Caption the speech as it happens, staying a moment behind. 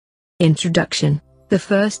Introduction. The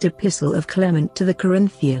First Epistle of Clement to the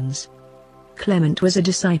Corinthians. Clement was a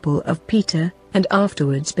disciple of Peter, and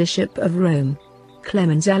afterwards Bishop of Rome.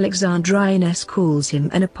 Clemens Alexandrinus calls him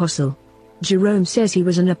an apostle. Jerome says he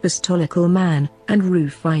was an apostolical man, and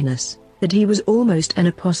Rufinus, that he was almost an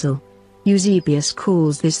apostle. Eusebius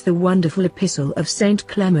calls this the wonderful epistle of Saint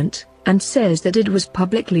Clement, and says that it was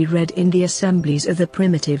publicly read in the assemblies of the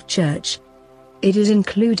primitive church. It is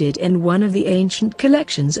included in one of the ancient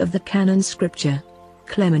collections of the canon scripture.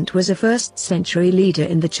 Clement was a first-century leader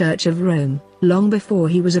in the Church of Rome, long before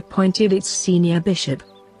he was appointed its senior bishop.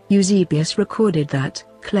 Eusebius recorded that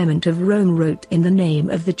Clement of Rome wrote in the name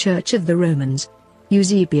of the Church of the Romans.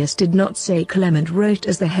 Eusebius did not say Clement wrote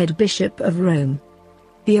as the head bishop of Rome.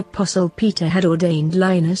 The apostle Peter had ordained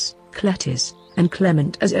Linus, Cletus, and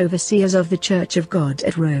Clement as overseers of the Church of God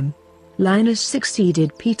at Rome. Linus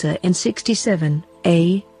succeeded Peter in 67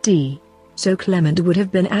 AD, so Clement would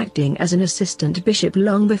have been acting as an assistant bishop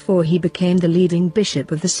long before he became the leading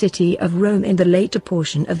bishop of the city of Rome in the later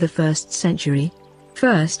portion of the 1st century.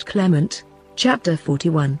 1 Clement, chapter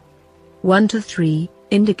 41, 1-3,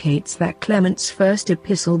 indicates that Clement's first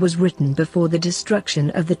epistle was written before the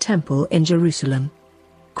destruction of the temple in Jerusalem.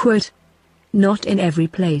 Quote, "Not in every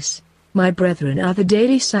place, my brethren, are the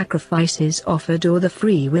daily sacrifices offered or the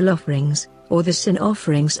free will offerings, or the sin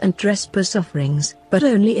offerings and trespass offerings, but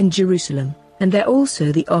only in Jerusalem, and there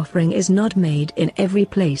also the offering is not made in every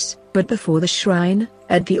place, but before the shrine,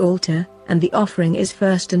 at the altar, and the offering is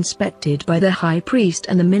first inspected by the high priest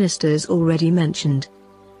and the ministers already mentioned.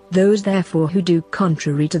 Those therefore who do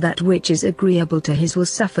contrary to that which is agreeable to his will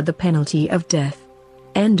suffer the penalty of death."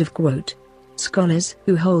 End of quote. Scholars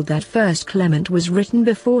who hold that 1 Clement was written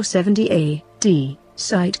before 70 AD,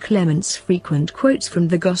 cite Clement's frequent quotes from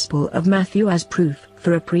the Gospel of Matthew as proof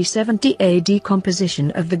for a pre-70 AD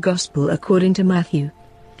composition of the Gospel according to Matthew.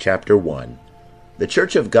 Chapter 1. The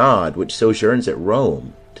Church of God which sojourns at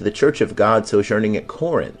Rome, to the Church of God sojourning at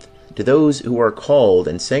Corinth, to those who are called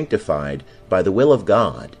and sanctified by the will of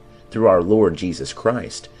God, through our Lord Jesus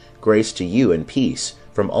Christ, grace to you and peace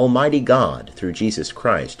from Almighty God through Jesus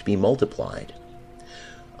Christ be multiplied.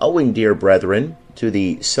 Owing, dear brethren, to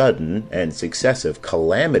the sudden and successive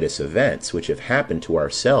calamitous events which have happened to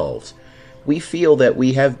ourselves, we feel that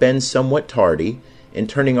we have been somewhat tardy in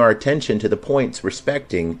turning our attention to the points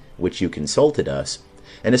respecting which you consulted us,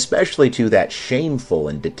 and especially to that shameful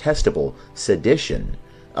and detestable sedition,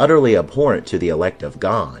 utterly abhorrent to the elect of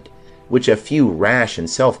God, which a few rash and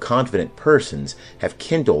self-confident persons have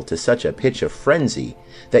kindled to such a pitch of frenzy,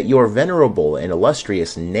 that your venerable and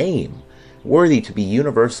illustrious name, worthy to be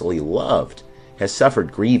universally loved, has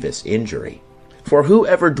suffered grievous injury. For who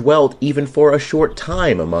ever dwelt even for a short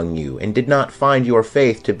time among you, and did not find your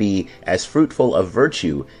faith to be as fruitful of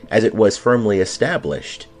virtue as it was firmly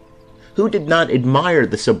established? Who did not admire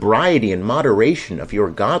the sobriety and moderation of your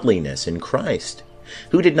godliness in Christ?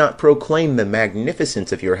 Who did not proclaim the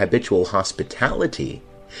magnificence of your habitual hospitality?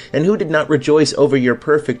 And who did not rejoice over your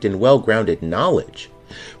perfect and well-grounded knowledge?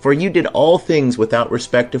 For you did all things without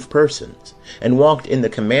respect of persons, and walked in the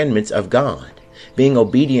commandments of God, being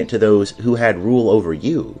obedient to those who had rule over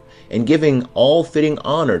you, and giving all fitting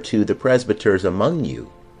honor to the presbyters among you.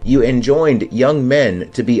 You enjoined young men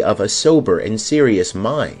to be of a sober and serious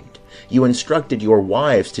mind. You instructed your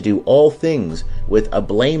wives to do all things with a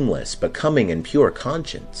blameless, becoming, and pure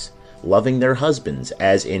conscience, loving their husbands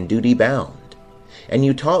as in duty bound. And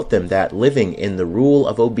you taught them that, living in the rule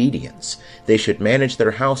of obedience, they should manage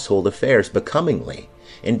their household affairs becomingly,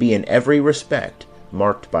 and be in every respect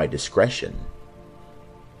marked by discretion.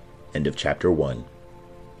 End of chapter 1.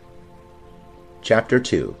 Chapter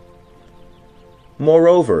 2.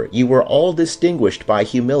 Moreover, you were all distinguished by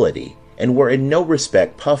humility, and were in no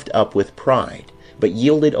respect puffed up with pride, but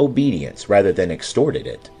yielded obedience rather than extorted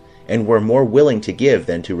it, and were more willing to give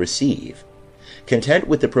than to receive. Content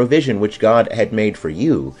with the provision which God had made for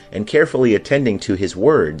you, and carefully attending to his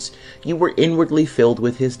words, you were inwardly filled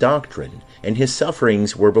with his doctrine, and his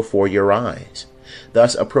sufferings were before your eyes.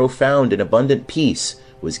 Thus a profound and abundant peace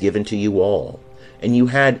was given to you all, and you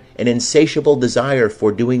had an insatiable desire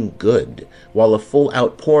for doing good, while a full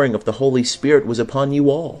outpouring of the Holy Spirit was upon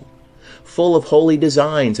you all. Full of holy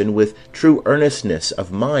designs, and with true earnestness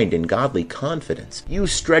of mind and godly confidence, you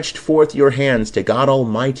stretched forth your hands to God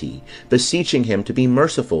Almighty, beseeching him to be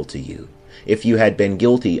merciful to you, if you had been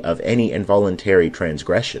guilty of any involuntary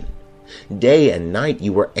transgression. Day and night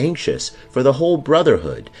you were anxious for the whole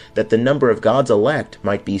brotherhood, that the number of God's elect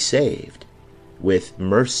might be saved, with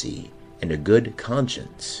mercy and a good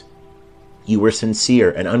conscience. You were sincere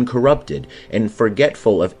and uncorrupted, and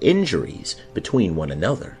forgetful of injuries between one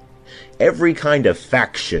another. Every kind of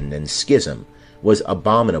faction and schism was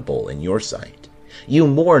abominable in your sight. You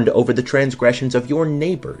mourned over the transgressions of your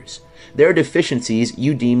neighbors. Their deficiencies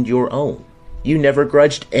you deemed your own. You never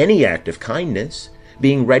grudged any act of kindness,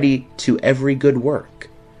 being ready to every good work.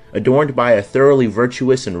 Adorned by a thoroughly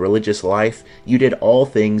virtuous and religious life, you did all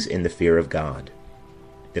things in the fear of God.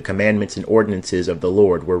 The commandments and ordinances of the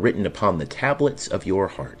Lord were written upon the tablets of your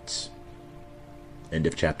hearts. End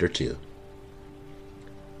of chapter 2.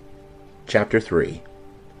 Chapter 3.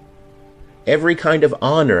 Every kind of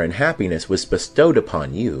honor and happiness was bestowed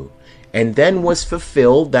upon you, and then was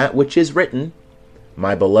fulfilled that which is written,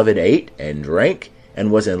 My beloved ate and drank,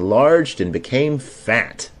 and was enlarged and became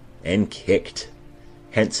fat, and kicked.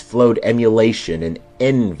 Hence flowed emulation and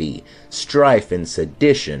envy, strife and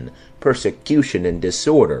sedition, persecution and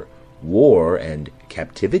disorder, war and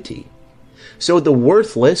captivity. So the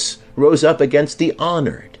worthless rose up against the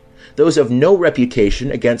honored, those of no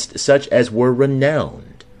reputation against such as were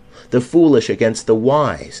renowned, the foolish against the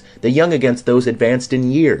wise, the young against those advanced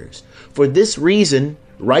in years. For this reason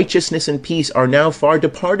righteousness and peace are now far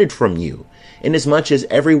departed from you, inasmuch as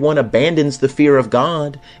every one abandons the fear of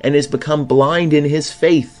God, and is become blind in his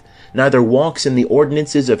faith, neither walks in the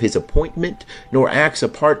ordinances of his appointment, nor acts a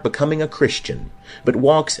part becoming a Christian, but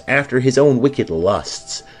walks after his own wicked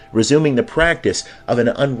lusts, resuming the practice of an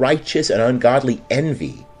unrighteous and ungodly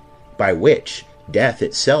envy, by which death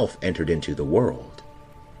itself entered into the world.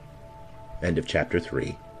 End of chapter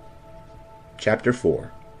 3. Chapter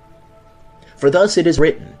 4. For thus it is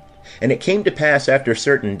written, And it came to pass after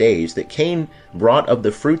certain days that Cain brought of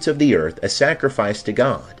the fruits of the earth a sacrifice to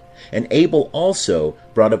God, and Abel also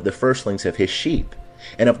brought of the firstlings of his sheep,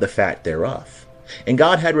 and of the fat thereof. And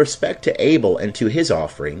God had respect to Abel and to his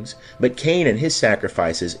offerings, but Cain and his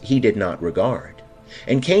sacrifices he did not regard.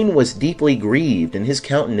 And Cain was deeply grieved, and his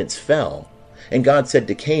countenance fell. And God said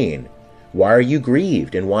to Cain, Why are you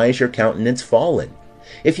grieved, and why is your countenance fallen?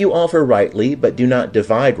 If you offer rightly, but do not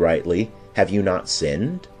divide rightly, have you not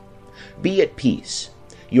sinned? Be at peace.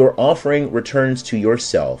 Your offering returns to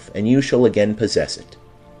yourself, and you shall again possess it.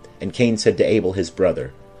 And Cain said to Abel his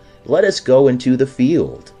brother, Let us go into the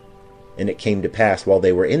field. And it came to pass while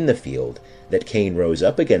they were in the field, that Cain rose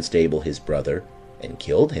up against Abel his brother, and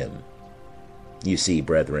killed him. You see,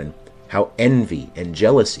 brethren, how envy and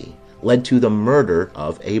jealousy led to the murder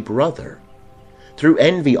of a brother. Through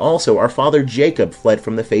envy also our father Jacob fled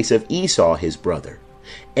from the face of Esau his brother.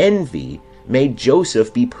 Envy made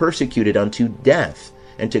Joseph be persecuted unto death,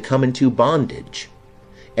 and to come into bondage.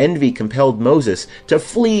 Envy compelled Moses to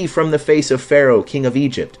flee from the face of Pharaoh king of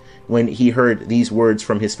Egypt, when he heard these words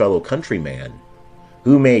from his fellow countryman,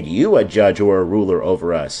 Who made you a judge or a ruler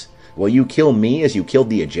over us? Will you kill me as you killed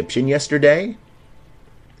the Egyptian yesterday?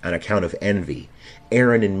 On account of envy,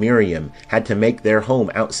 Aaron and Miriam had to make their home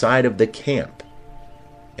outside of the camp.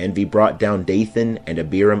 Envy brought down Dathan and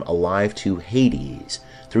Abiram alive to Hades,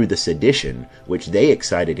 through the sedition which they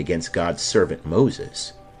excited against God's servant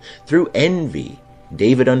Moses. Through envy,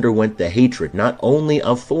 David underwent the hatred not only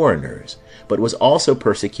of foreigners, but was also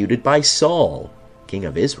persecuted by Saul, king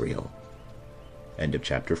of Israel. End of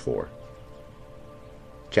chapter 4.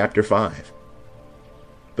 Chapter 5.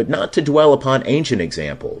 But not to dwell upon ancient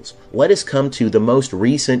examples, let us come to the most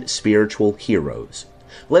recent spiritual heroes.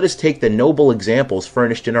 Let us take the noble examples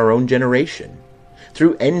furnished in our own generation.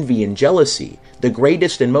 Through envy and jealousy, the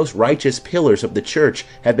greatest and most righteous pillars of the church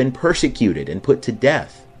have been persecuted and put to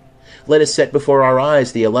death. Let us set before our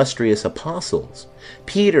eyes the illustrious apostles.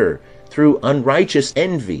 Peter, through unrighteous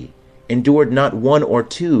envy, endured not one or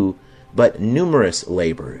two, but numerous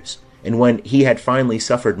labors, and when he had finally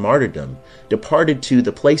suffered martyrdom, departed to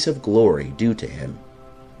the place of glory due to him.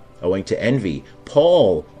 Owing to envy,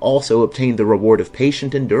 Paul also obtained the reward of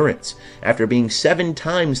patient endurance, after being 7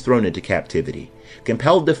 times thrown into captivity,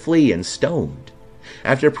 compelled to flee, and stoned.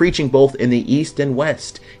 After preaching both in the east and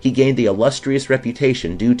west, he gained the illustrious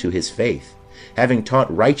reputation due to his faith, having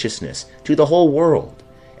taught righteousness to the whole world,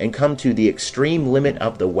 and come to the extreme limit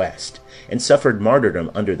of the west, and suffered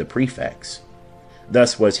martyrdom under the prefects.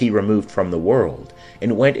 Thus was he removed from the world,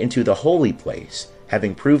 and went into the holy place,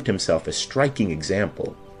 having proved himself a striking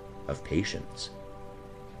example of patience.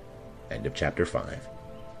 End of chapter 5.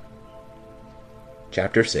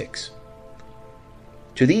 Chapter 6.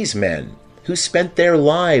 To these men, who spent their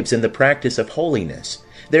lives in the practice of holiness,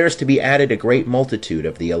 there is to be added a great multitude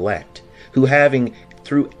of the elect, who having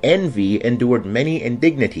through envy endured many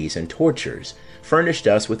indignities and tortures, furnished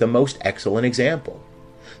us with a most excellent example.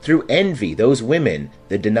 Through envy, those women,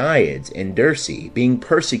 the Danaids and Dirce, being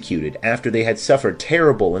persecuted after they had suffered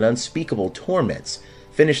terrible and unspeakable torments,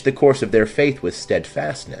 finished the course of their faith with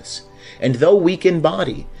steadfastness, and though weak in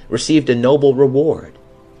body, received a noble reward.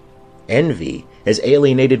 Envy has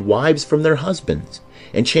alienated wives from their husbands,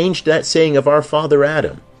 and changed that saying of our father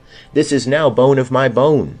Adam, "This is now bone of my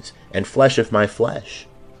bones, and flesh of my flesh."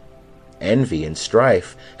 Envy and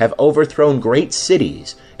strife have overthrown great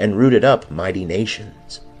cities and rooted up mighty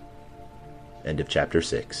nations. End of chapter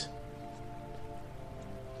 6.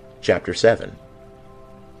 Chapter 7.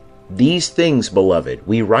 These things, beloved,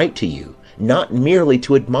 we write to you, not merely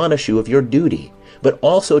to admonish you of your duty, but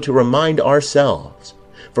also to remind ourselves.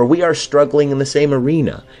 For we are struggling in the same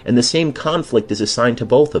arena, and the same conflict is assigned to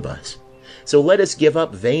both of us. So let us give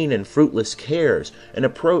up vain and fruitless cares, and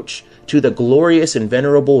approach to the glorious and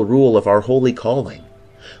venerable rule of our holy calling.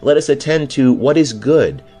 Let us attend to what is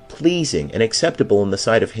good, pleasing, and acceptable in the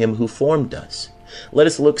sight of him who formed us. Let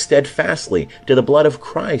us look steadfastly to the blood of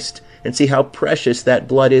Christ, and see how precious that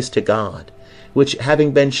blood is to God, which,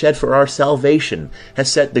 having been shed for our salvation,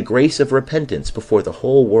 has set the grace of repentance before the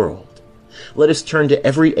whole world. Let us turn to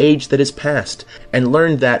every age that is past, and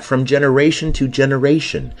learn that from generation to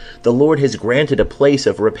generation the Lord has granted a place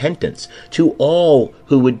of repentance to all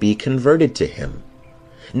who would be converted to him.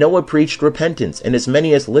 Noah preached repentance, and as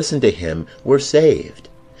many as listened to him were saved.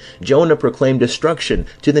 Jonah proclaimed destruction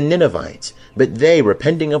to the Ninevites, but they,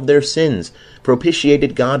 repenting of their sins,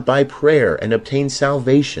 propitiated God by prayer and obtained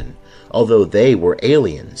salvation, although they were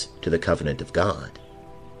aliens to the covenant of God.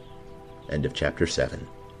 End of chapter 7.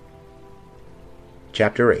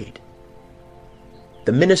 Chapter 8.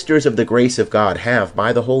 The ministers of the grace of God have,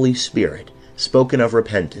 by the Holy Spirit, spoken of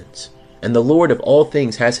repentance, and the Lord of all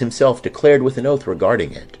things has himself declared with an oath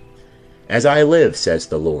regarding it. As I live, says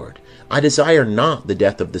the Lord, I desire not the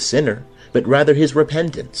death of the sinner, but rather his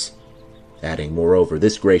repentance. Adding, moreover,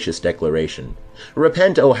 this gracious declaration,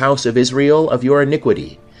 Repent, O house of Israel, of your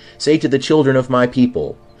iniquity. Say to the children of my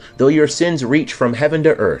people, Though your sins reach from heaven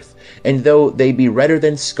to earth, and though they be redder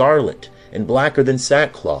than scarlet, and blacker than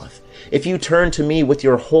sackcloth, if you turn to me with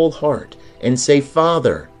your whole heart, and say,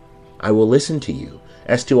 Father, I will listen to you,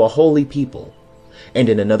 as to a holy people. And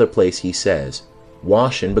in another place he says,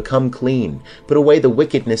 Wash and become clean, put away the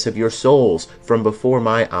wickedness of your souls from before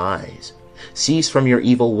my eyes. Cease from your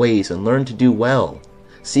evil ways, and learn to do well.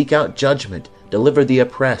 Seek out judgment, deliver the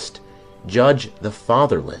oppressed, judge the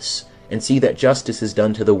fatherless, and see that justice is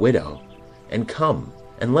done to the widow. And come,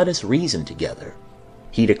 and let us reason together.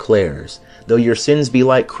 He declares, Though your sins be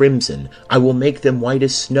like crimson, I will make them white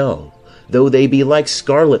as snow. Though they be like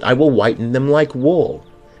scarlet, I will whiten them like wool.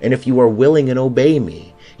 And if you are willing and obey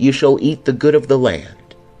me, you shall eat the good of the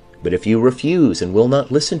land. But if you refuse and will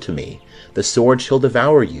not listen to me, the sword shall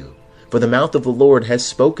devour you, for the mouth of the Lord has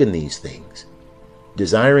spoken these things.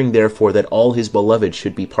 Desiring therefore that all his beloved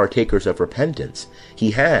should be partakers of repentance,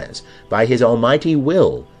 he has, by his almighty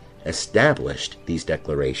will, established these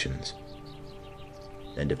declarations.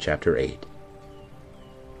 End of chapter 8.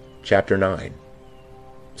 Chapter 9.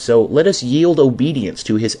 So let us yield obedience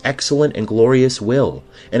to his excellent and glorious will,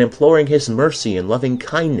 and imploring his mercy and loving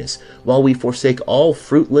kindness, while we forsake all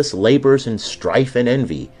fruitless labors and strife and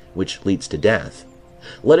envy, which leads to death.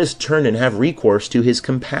 Let us turn and have recourse to his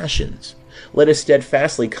compassions. Let us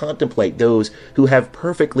steadfastly contemplate those who have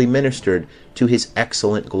perfectly ministered to his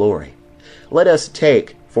excellent glory. Let us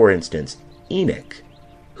take, for instance, Enoch,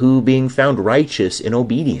 who, being found righteous in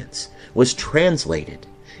obedience, was translated,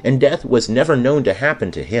 and death was never known to happen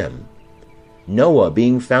to him. Noah,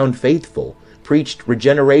 being found faithful, preached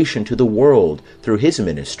regeneration to the world through his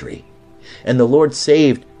ministry, and the Lord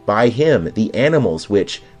saved by him the animals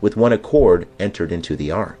which, with one accord, entered into the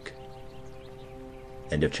ark.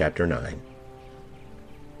 End of chapter 9.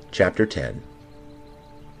 Chapter 10.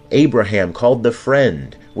 Abraham, called the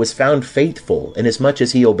friend, was found faithful inasmuch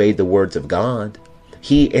as he obeyed the words of God.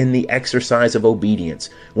 He, in the exercise of obedience,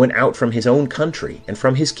 went out from his own country, and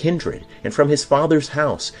from his kindred, and from his father's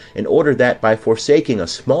house, in order that, by forsaking a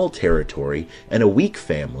small territory, and a weak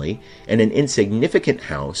family, and an insignificant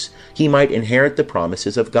house, he might inherit the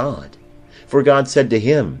promises of God. For God said to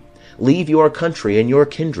him, Leave your country and your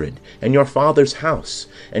kindred, and your father's house,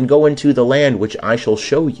 and go into the land which I shall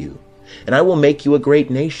show you. And I will make you a great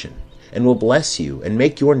nation, and will bless you, and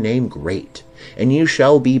make your name great, and you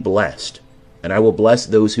shall be blessed. And I will bless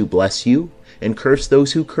those who bless you, and curse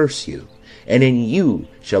those who curse you. And in you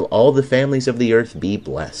shall all the families of the earth be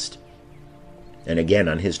blessed. And again,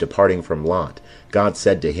 on his departing from Lot, God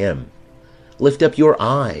said to him, Lift up your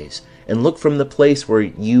eyes, and look from the place where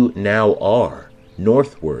you now are,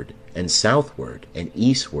 northward, and southward, and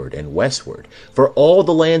eastward, and westward. For all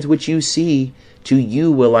the lands which you see, to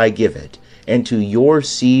you will I give it, and to your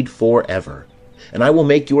seed forever. And I will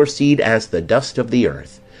make your seed as the dust of the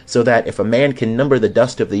earth, so that if a man can number the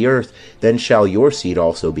dust of the earth, then shall your seed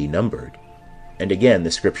also be numbered. And again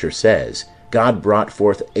the scripture says, God brought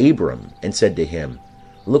forth Abram, and said to him,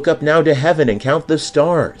 Look up now to heaven, and count the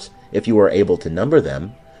stars, if you are able to number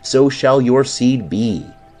them, so shall your seed be.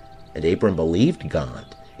 And Abram believed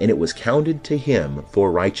God, and it was counted to him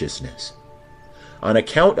for righteousness. On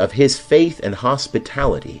account of his faith and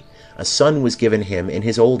hospitality, a son was given him in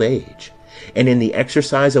his old age, and in the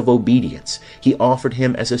exercise of obedience he offered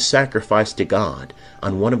him as a sacrifice to God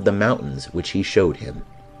on one of the mountains which he showed him.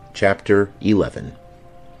 Chapter 11.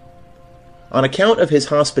 On account of his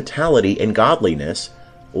hospitality and godliness,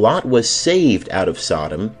 Lot was saved out of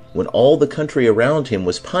Sodom when all the country around him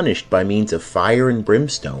was punished by means of fire and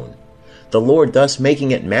brimstone, the Lord thus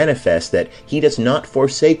making it manifest that he does not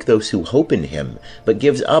forsake those who hope in him, but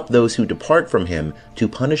gives up those who depart from him to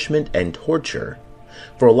punishment and torture.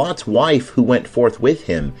 For Lot's wife, who went forth with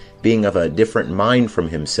him, being of a different mind from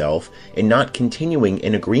himself, and not continuing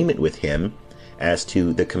in agreement with him, as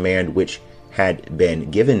to the command which had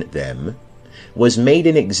been given them, was made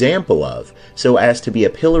an example of, so as to be a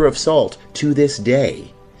pillar of salt to this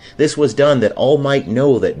day. This was done that all might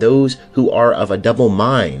know that those who are of a double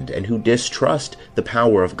mind, and who distrust the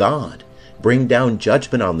power of God, bring down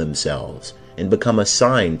judgment on themselves, and become a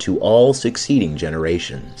sign to all succeeding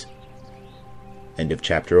generations. End of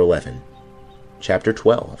chapter 11. Chapter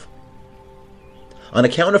 12. On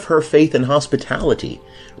account of her faith and hospitality,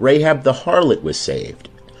 Rahab the harlot was saved.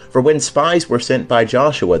 For when spies were sent by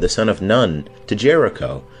Joshua the son of Nun to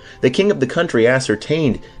Jericho, the king of the country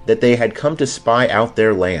ascertained that they had come to spy out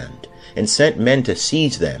their land, and sent men to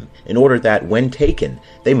seize them, in order that, when taken,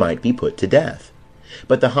 they might be put to death.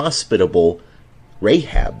 But the hospitable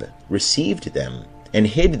Rahab received them, and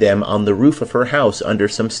hid them on the roof of her house under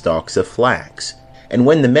some stalks of flax. And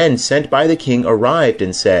when the men sent by the king arrived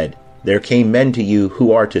and said, There came men to you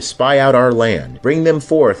who are to spy out our land. Bring them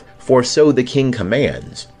forth, for so the king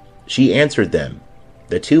commands. She answered them,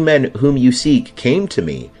 The 2 men whom you seek came to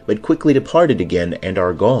me, but quickly departed again and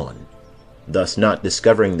are gone, thus not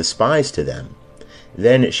discovering the spies to them.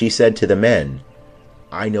 Then she said to the men,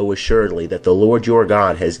 I know assuredly that the Lord your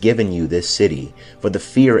God has given you this city, for the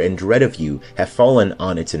fear and dread of you have fallen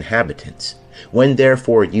on its inhabitants. When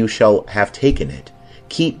therefore you shall have taken it,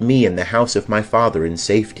 keep me in the house of my father in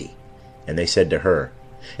safety. And they said to her,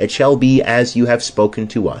 It shall be as you have spoken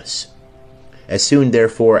to us. As soon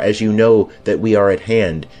therefore as you know that we are at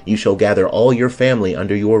hand, you shall gather all your family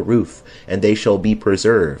under your roof, and they shall be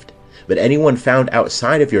preserved. But anyone found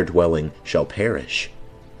outside of your dwelling shall perish.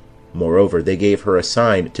 Moreover, they gave her a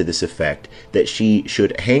sign to this effect, that she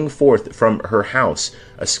should hang forth from her house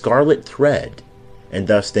a scarlet thread, and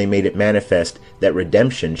thus they made it manifest that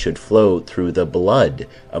redemption should flow through the blood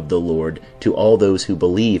of the Lord to all those who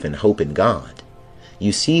believe and hope in God.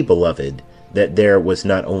 You see, beloved, that there was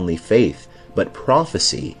not only faith, but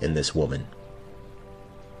prophecy in this woman.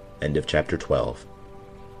 End of chapter 12.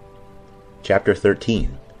 Chapter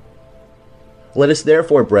 13. Let us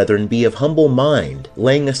therefore, brethren, be of humble mind,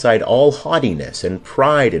 laying aside all haughtiness and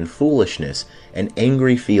pride and foolishness and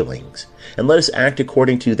angry feelings, and let us act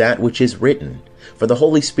according to that which is written. For the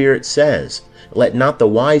Holy Spirit says, Let not the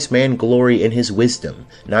wise man glory in his wisdom,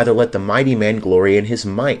 neither let the mighty man glory in his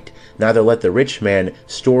might, neither let the rich man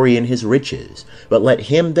glory in his riches, but let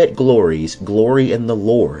him that glories glory in the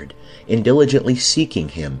Lord, in diligently seeking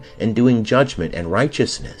him, and doing judgment and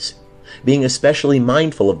righteousness, being especially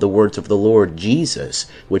mindful of the words of the Lord Jesus,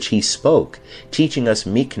 which he spoke, teaching us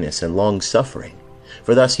meekness and long-suffering.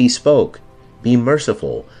 For thus he spoke, Be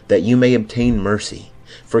merciful, that you may obtain mercy.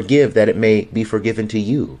 Forgive, that it may be forgiven to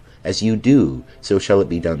you. As you do, so shall it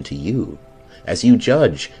be done to you. As you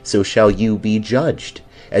judge, so shall you be judged.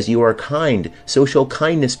 As you are kind, so shall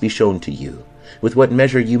kindness be shown to you. With what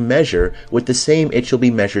measure you measure, with the same it shall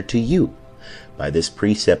be measured to you. By this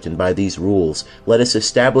precept and by these rules, let us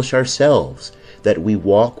establish ourselves, that we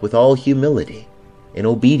walk with all humility, in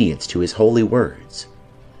obedience to his holy words.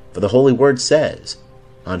 For the holy word says,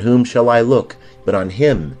 On whom shall I look, but on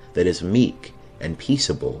him that is meek and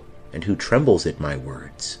peaceable, and who trembles at my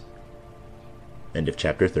words? End of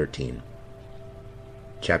chapter 13.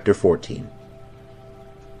 Chapter 14.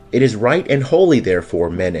 It is right and holy, therefore,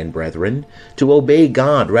 men and brethren, to obey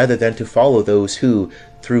God rather than to follow those who,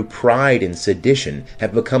 through pride and sedition,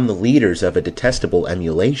 have become the leaders of a detestable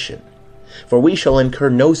emulation. For we shall incur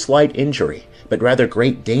no slight injury, but rather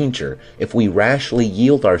great danger, if we rashly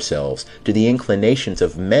yield ourselves to the inclinations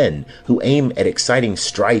of men who aim at exciting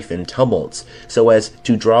strife and tumults, so as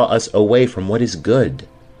to draw us away from what is good.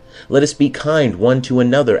 Let us be kind one to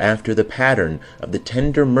another after the pattern of the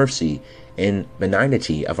tender mercy and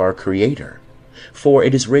benignity of our Creator. For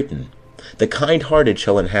it is written, The kind-hearted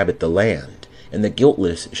shall inhabit the land, and the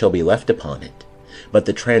guiltless shall be left upon it, but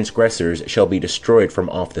the transgressors shall be destroyed from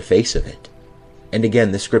off the face of it. And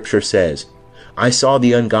again the Scripture says, I saw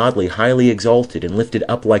the ungodly highly exalted and lifted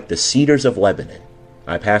up like the cedars of Lebanon.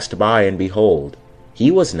 I passed by, and behold, he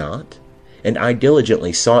was not, and I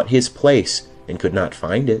diligently sought his place, and could not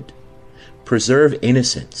find it. Preserve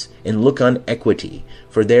innocence, and look on equity,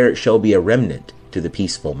 for there shall be a remnant to the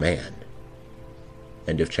peaceful man.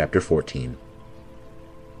 End of chapter 14.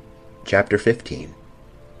 Chapter 15.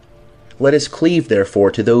 Let us cleave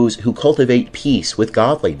therefore to those who cultivate peace with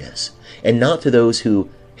godliness, and not to those who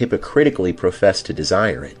hypocritically profess to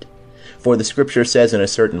desire it. For the Scripture says in a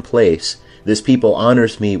certain place, This people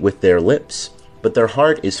honors me with their lips, but their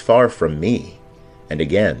heart is far from me. And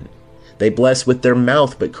again, They bless with their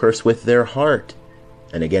mouth, but curse with their heart.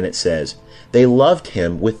 And again it says, They loved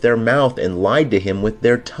him with their mouth, and lied to him with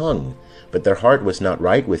their tongue, but their heart was not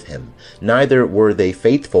right with him, neither were they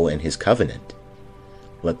faithful in his covenant.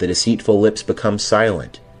 Let the deceitful lips become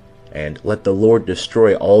silent, and let the Lord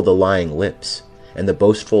destroy all the lying lips, and the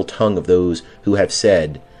boastful tongue of those who have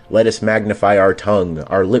said, Let us magnify our tongue,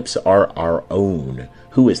 our lips are our own,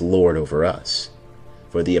 who is Lord over us?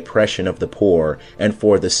 For the oppression of the poor, and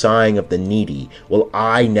for the sighing of the needy, will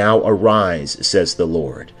I now arise, says the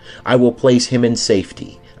Lord. I will place him in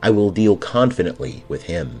safety. I will deal confidently with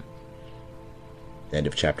him. End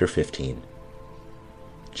of chapter 15.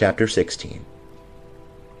 Chapter 16.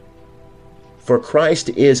 For Christ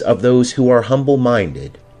is of those who are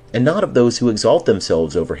humble-minded, and not of those who exalt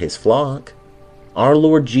themselves over his flock. Our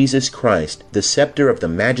Lord Jesus Christ, the scepter of the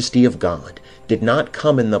majesty of God, did not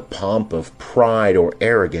come in the pomp of pride or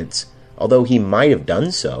arrogance, although he might have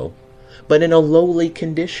done so, but in a lowly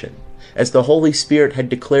condition, as the Holy Spirit had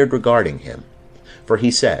declared regarding him. For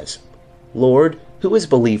he says, Lord, who has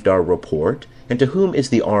believed our report, and to whom is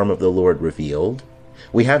the arm of the Lord revealed?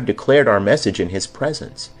 We have declared our message in his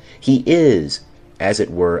presence. He is, as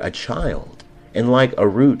it were, a child, and like a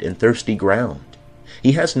root in thirsty ground.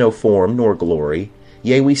 He has no form nor glory.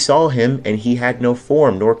 Yea, we saw him, and he had no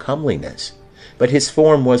form nor comeliness. But his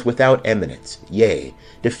form was without eminence, yea,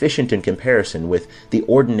 deficient in comparison with the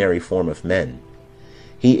ordinary form of men.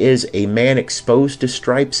 He is a man exposed to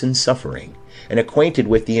stripes and suffering, and acquainted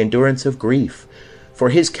with the endurance of grief. For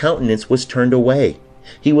his countenance was turned away.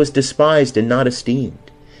 He was despised and not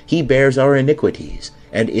esteemed. He bears our iniquities,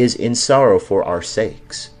 and is in sorrow for our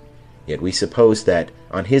sakes. Yet we suppose that,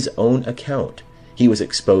 on his own account, he was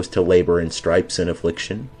exposed to labor and stripes and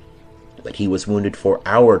affliction. But he was wounded for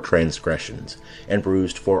our transgressions, and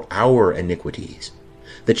bruised for our iniquities.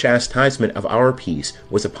 The chastisement of our peace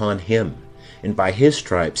was upon him, and by his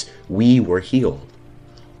stripes we were healed.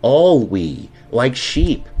 All we, like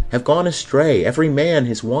sheep, have gone astray. Every man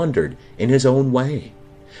has wandered in his own way.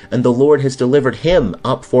 And the Lord has delivered him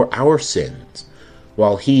up for our sins,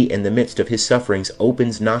 while he in the midst of his sufferings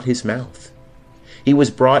opens not his mouth. He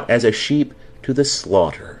was brought as a sheep to the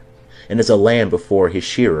slaughter, and as a lamb before his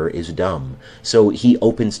shearer is dumb, so he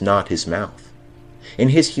opens not his mouth. In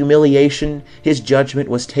his humiliation his judgment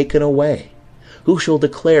was taken away. Who shall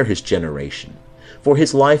declare his generation? For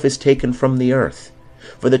his life is taken from the earth.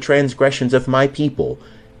 For the transgressions of my people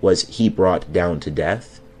was he brought down to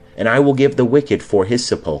death. And I will give the wicked for his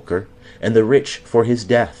sepulchre, and the rich for his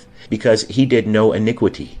death, because he did no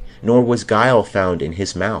iniquity, nor was guile found in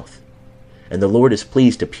his mouth. And the Lord is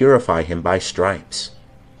pleased to purify him by stripes.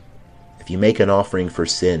 If you make an offering for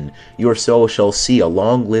sin, your soul shall see a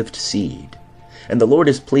long-lived seed. And the Lord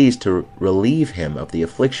is pleased to relieve him of the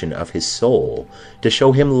affliction of his soul, to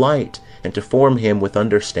show him light, and to form him with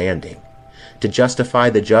understanding, to justify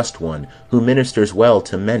the just one, who ministers well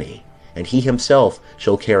to many, and he himself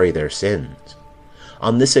shall carry their sins.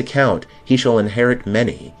 On this account he shall inherit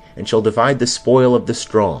many, and shall divide the spoil of the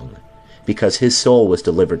strong, because his soul was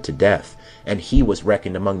delivered to death, and he was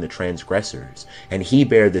reckoned among the transgressors, and he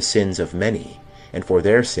bare the sins of many, and for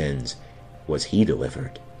their sins was he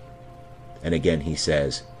delivered. And again he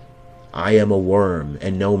says, I am a worm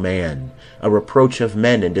and no man, a reproach of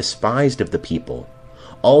men and despised of the people.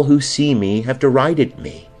 All who see me have derided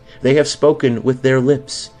me. They have spoken with their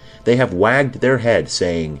lips. They have wagged their head,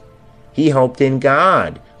 saying, He hoped in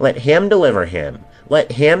God. Let him deliver him.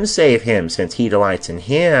 Let him save him, since he delights in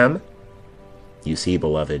him. You see,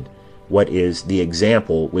 beloved, what is the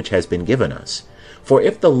example which has been given us. For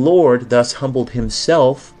if the Lord thus humbled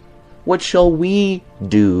himself, what shall we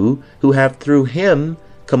do who have through him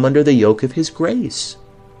come under the yoke of his grace?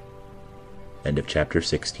 End of chapter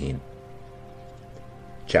 16.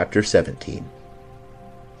 Chapter 17.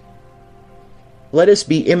 Let us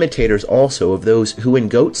be imitators also of those who in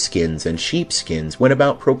goat skins and sheep skins went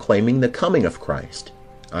about proclaiming the coming of Christ.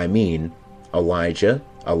 I mean Elijah,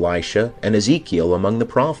 Elisha, and Ezekiel among the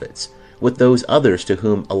prophets, with those others to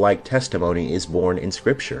whom a like testimony is borne in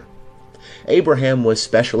Scripture. Abraham was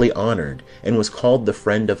specially honored and was called the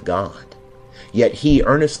friend of God. Yet he,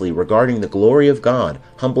 earnestly regarding the glory of God,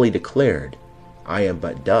 humbly declared, I am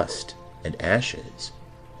but dust and ashes.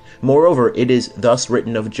 Moreover, it is thus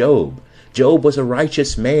written of Job. Job was a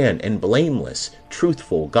righteous man and blameless,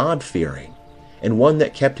 truthful, God-fearing, and one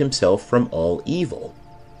that kept himself from all evil.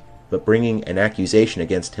 But bringing an accusation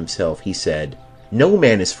against himself, he said, No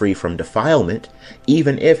man is free from defilement,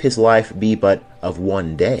 even if his life be but of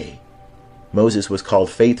one day. Moses was called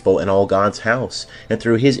faithful in all God's house, and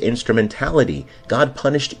through his instrumentality God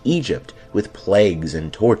punished Egypt with plagues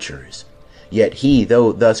and tortures. Yet he,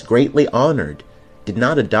 though thus greatly honored, did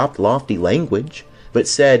not adopt lofty language, but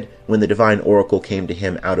said, when the divine oracle came to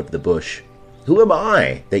him out of the bush, Who am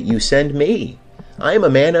I, that you send me? I am a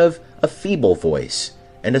man of a feeble voice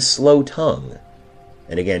and a slow tongue.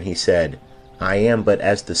 And again he said, I am but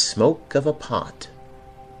as the smoke of a pot.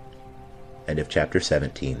 End of chapter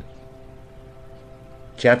 17.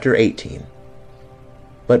 Chapter 18.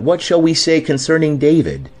 But what shall we say concerning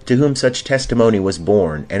David, to whom such testimony was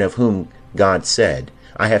borne, and of whom God said,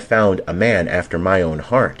 I have found a man after my own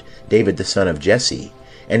heart, David the son of Jesse,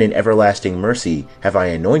 and in everlasting mercy have I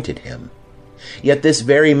anointed him. Yet this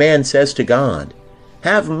very man says to God,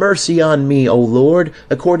 Have mercy on me, O Lord,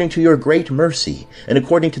 according to your great mercy, and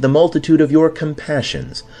according to the multitude of your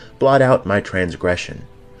compassions. Blot out my transgression.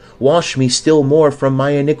 Wash me still more from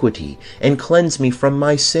my iniquity, and cleanse me from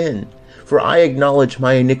my sin. For I acknowledge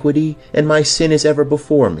my iniquity, and my sin is ever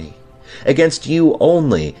before me. Against you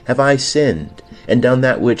only have I sinned, and done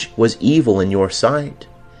that which was evil in your sight,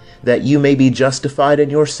 that you may be justified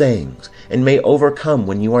in your sayings, and may overcome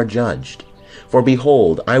when you are judged. For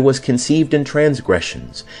behold, I was conceived in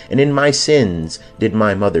transgressions, and in my sins did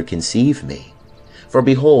my mother conceive me. For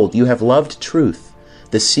behold, you have loved truth,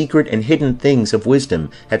 the secret and hidden things of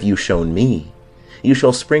wisdom have you shown me. You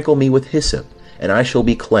shall sprinkle me with hyssop, and I shall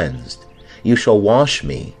be cleansed. You shall wash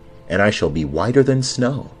me, and I shall be whiter than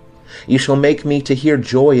snow. You shall make me to hear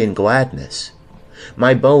joy and gladness.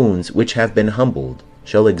 My bones, which have been humbled,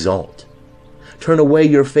 shall exult. Turn away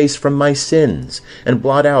your face from my sins, and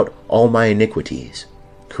blot out all my iniquities.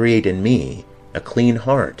 Create in me a clean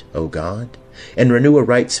heart, O God, and renew a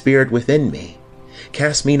right spirit within me.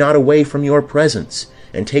 Cast me not away from your presence,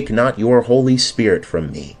 and take not your Holy Spirit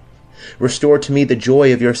from me. Restore to me the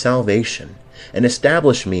joy of your salvation, and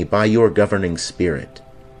establish me by your governing Spirit.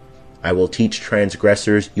 I will teach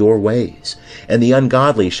transgressors your ways, and the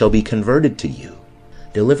ungodly shall be converted to you.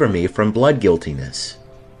 Deliver me from blood guiltiness.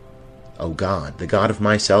 O God, the God of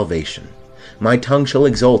my salvation, my tongue shall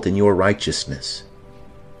exult in your righteousness.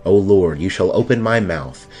 O Lord, you shall open my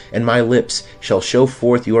mouth, and my lips shall show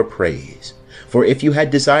forth your praise. For if you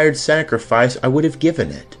had desired sacrifice, I would have given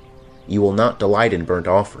it. You will not delight in burnt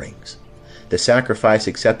offerings. The sacrifice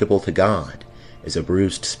acceptable to God is a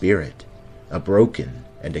bruised spirit, a broken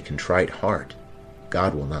and a contrite heart.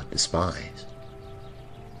 God will not despise.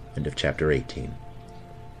 End of chapter 18.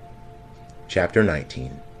 Chapter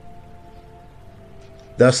 19.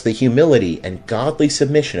 Thus the humility and godly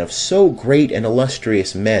submission of so great and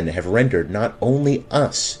illustrious men have rendered not only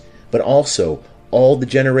us, but also all the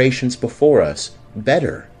generations before us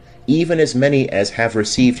better, even as many as have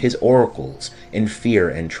received his oracles in fear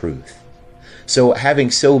and truth. So,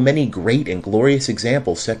 having so many great and glorious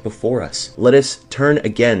examples set before us, let us turn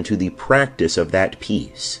again to the practice of that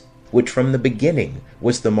peace, which from the beginning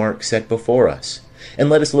was the mark set before us. And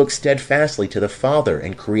let us look steadfastly to the Father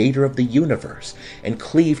and Creator of the universe, and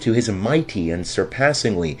cleave to his mighty and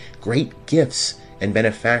surpassingly great gifts and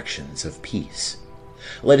benefactions of peace.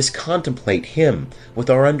 Let us contemplate him with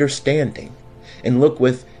our understanding, and look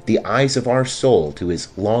with the eyes of our soul to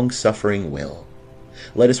his long-suffering will.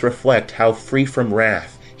 Let us reflect how free from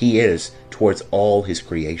wrath he is towards all his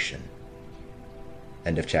creation.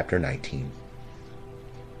 End of chapter 19.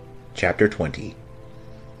 Chapter 20.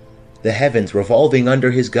 The heavens, revolving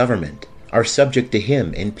under his government, are subject to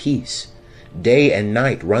him in peace. Day and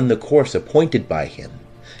night run the course appointed by him,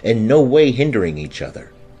 in no way hindering each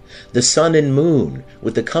other. The sun and moon,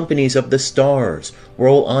 with the companies of the stars,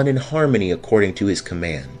 roll on in harmony according to his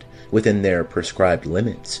command, within their prescribed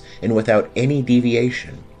limits, and without any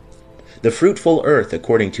deviation. The fruitful earth,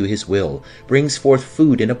 according to his will, brings forth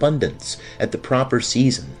food in abundance at the proper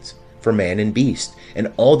seasons, for man and beast,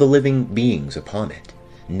 and all the living beings upon it,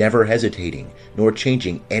 never hesitating, nor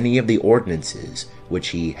changing any of the ordinances which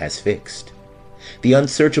he has fixed. The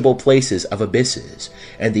unsearchable places of abysses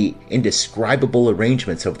and the indescribable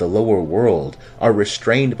arrangements of the lower world are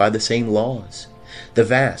restrained by the same laws. The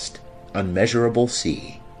vast, unmeasurable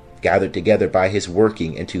sea, gathered together by his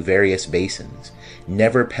working into various basins,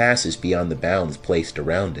 never passes beyond the bounds placed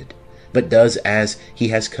around it, but does as he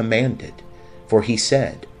has commanded. For he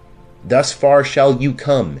said, "Thus far shall you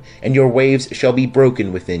come, and your waves shall be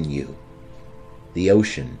broken within you." The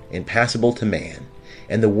ocean, impassable to man,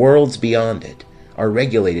 and the worlds beyond it, are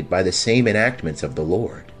regulated by the same enactments of the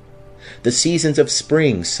Lord. The seasons of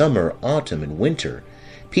spring, summer, autumn, and winter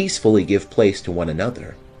peacefully give place to one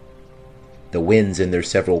another. The winds in their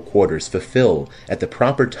several quarters fulfill, at the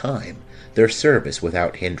proper time, their service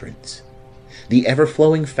without hindrance. The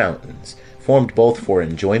ever-flowing fountains, formed both for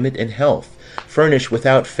enjoyment and health, furnish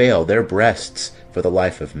without fail their breasts for the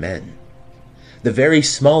life of men. The very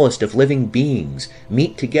smallest of living beings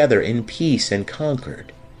meet together in peace and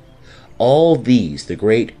concord. All these the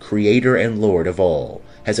great Creator and Lord of all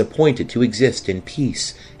has appointed to exist in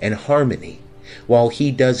peace and harmony, while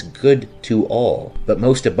he does good to all, but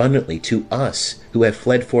most abundantly to us who have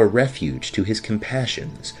fled for refuge to his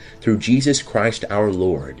compassions, through Jesus Christ our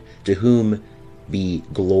Lord, to whom be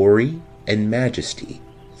glory and majesty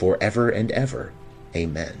for ever and ever.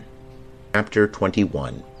 Amen. Chapter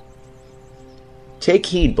 21. Take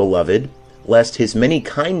heed, beloved, lest his many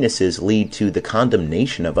kindnesses lead to the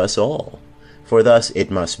condemnation of us all. For thus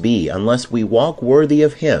it must be, unless we walk worthy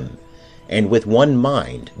of him, and with one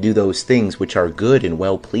mind do those things which are good and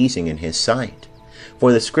well-pleasing in his sight.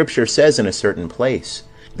 For the Scripture says in a certain place,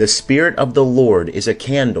 "The Spirit of the Lord is a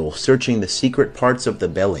candle searching the secret parts of the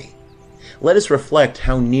belly." Let us reflect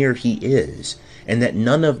how near he is, and that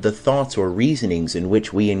none of the thoughts or reasonings in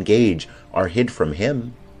which we engage are hid from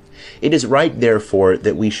him. It is right, therefore,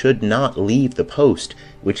 that we should not leave the post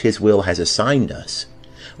which his will has assigned us.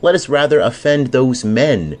 Let us rather offend those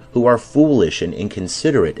men who are foolish and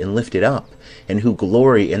inconsiderate and lifted up, and who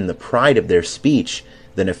glory in the pride of their speech,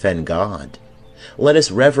 than offend God. Let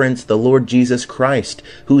us reverence the Lord Jesus Christ,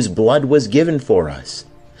 whose blood was given for us.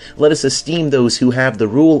 Let us esteem those who have the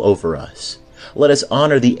rule over us. Let us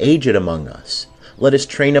honor the aged among us. Let us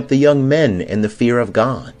train up the young men in the fear of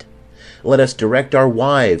God. Let us direct our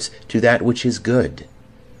wives to that which is good.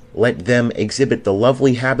 Let them exhibit the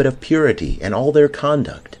lovely habit of purity in all their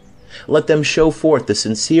conduct. Let them show forth the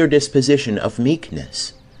sincere disposition of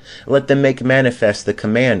meekness. Let them make manifest the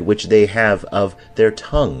command which they have of their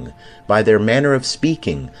tongue. By their manner of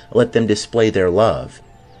speaking, let them display their love,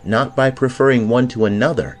 not by preferring one to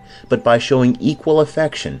another, but by showing equal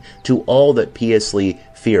affection to all that piously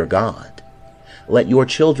fear God. Let your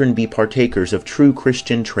children be partakers of true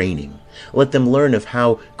Christian training. Let them learn of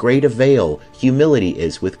how great a vail humility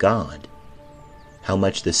is with God, how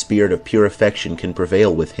much the spirit of pure affection can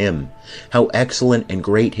prevail with him, how excellent and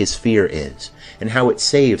great his fear is, and how it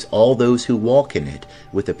saves all those who walk in it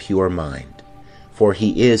with a pure mind. For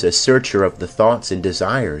he is a searcher of the thoughts and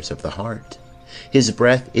desires of the heart. His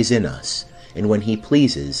breath is in us, and when he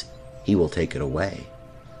pleases, he will take it away.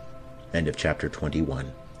 End of chapter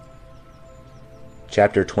 21.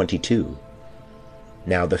 Chapter 22.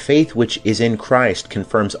 Now the faith which is in Christ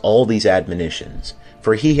confirms all these admonitions,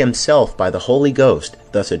 for he himself by the Holy Ghost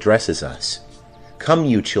thus addresses us. Come,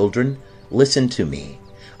 you children, listen to me.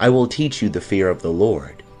 I will teach you the fear of the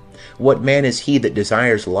Lord. What man is he that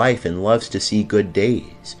desires life and loves to see good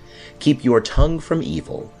days? Keep your tongue from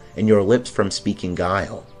evil, and your lips from speaking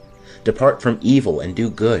guile. Depart from evil and do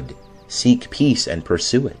good. Seek peace and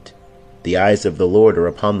pursue it. The eyes of the Lord are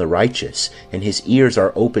upon the righteous, and his ears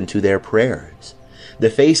are open to their prayers. The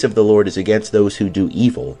face of the Lord is against those who do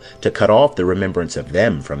evil, to cut off the remembrance of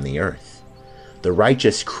them from the earth. The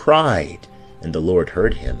righteous cried, and the Lord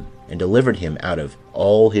heard him, and delivered him out of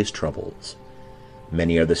all his troubles.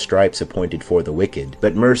 Many are the stripes appointed for the wicked,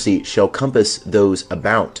 but mercy shall compass those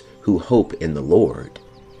about who hope in the Lord.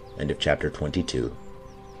 End of chapter 22.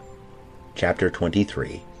 Chapter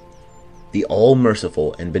 23. The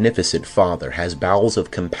all-merciful and beneficent Father has bowels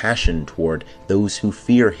of compassion toward those who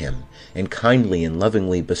fear him, and kindly and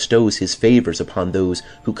lovingly bestows his favors upon those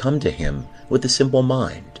who come to him with a simple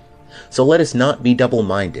mind. So let us not be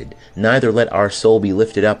double-minded, neither let our soul be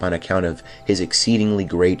lifted up on account of his exceedingly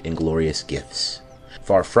great and glorious gifts.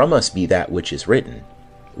 Far from us be that which is written,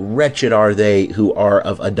 Wretched are they who are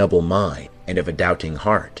of a double mind, and of a doubting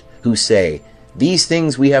heart, who say, These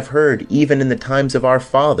things we have heard even in the times of our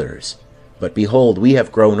fathers. But behold, we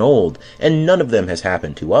have grown old, and none of them has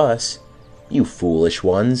happened to us. You foolish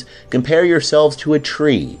ones, compare yourselves to a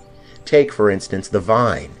tree. Take, for instance, the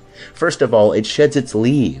vine. First of all, it sheds its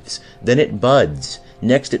leaves, then it buds,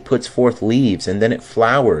 Next it puts forth leaves, and then it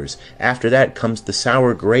flowers. After that comes the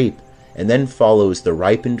sour grape, and then follows the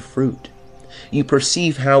ripened fruit. You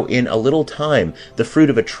perceive how in a little time the fruit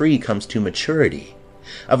of a tree comes to maturity.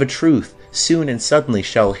 Of a truth, soon and suddenly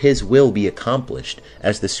shall his will be accomplished,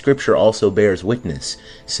 as the Scripture also bears witness,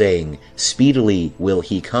 saying, Speedily will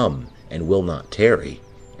he come, and will not tarry.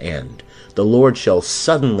 And, The Lord shall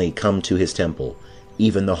suddenly come to his temple,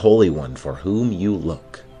 even the Holy One for whom you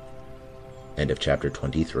look. End of chapter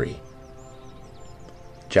 23.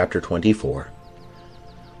 Chapter 24.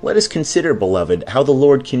 Let us consider, beloved, how the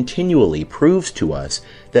Lord continually proves to us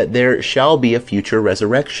that there shall be a future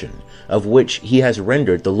resurrection, of which he has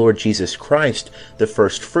rendered the Lord Jesus Christ the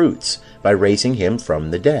first fruits, by raising him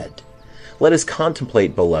from the dead. Let us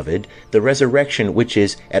contemplate, beloved, the resurrection which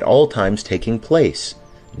is at all times taking place.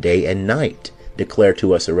 Day and night declare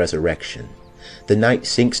to us a resurrection. The night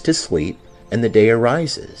sinks to sleep, and the day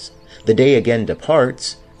arises. The day again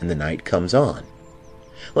departs, and the night comes on.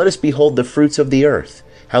 Let us behold the fruits of the earth,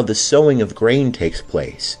 how the sowing of grain takes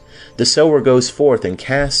place. The sower goes forth and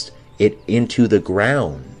casts it into the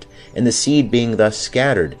ground, and the seed being thus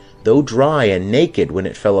scattered, though dry and naked when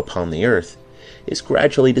it fell upon the earth, is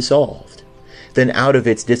gradually dissolved. Then out of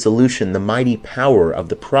its dissolution the mighty power of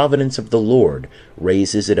the providence of the Lord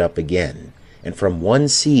raises it up again, and from one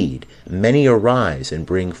seed many arise and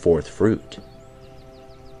bring forth fruit.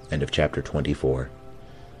 End of chapter 24.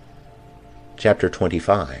 Chapter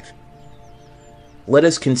 25. Let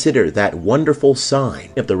us consider that wonderful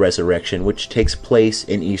sign of the resurrection which takes place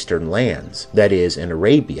in eastern lands, that is, in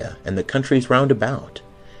Arabia and the countries round about.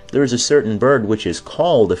 There is a certain bird which is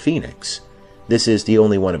called a phoenix. This is the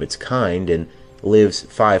only one of its kind, and lives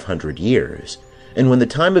 500 years. And when the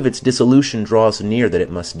time of its dissolution draws near that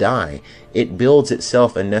it must die, it builds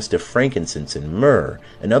itself a nest of frankincense and myrrh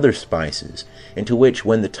and other spices, into which,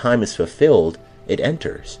 when the time is fulfilled, it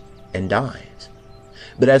enters and dies.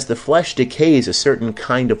 But as the flesh decays, a certain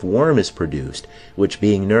kind of worm is produced, which,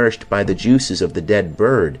 being nourished by the juices of the dead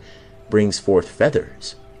bird, brings forth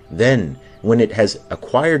feathers. Then, when it has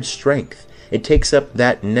acquired strength, it takes up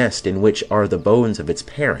that nest in which are the bones of its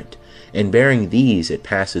parent, and bearing these it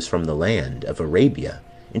passes from the land of Arabia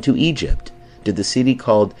into Egypt, to the city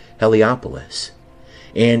called Heliopolis.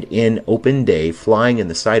 And in open day, flying in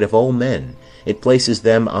the sight of all men, it places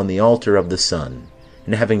them on the altar of the sun,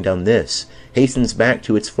 and having done this, hastens back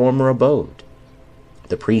to its former abode.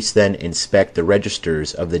 The priests then inspect the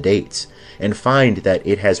registers of the dates, and find that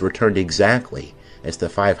it has returned exactly as the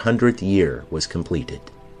 500th year was completed.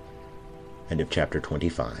 End of chapter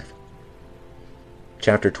 25.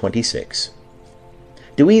 Chapter 26.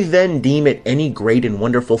 Do we then deem it any great and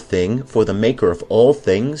wonderful thing for the Maker of all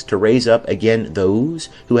things to raise up again those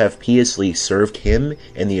who have piously served him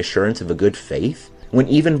in the assurance of a good faith, when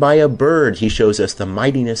even by a bird he shows us the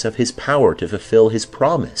mightiness of his power to fulfill his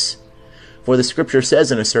promise? For the Scripture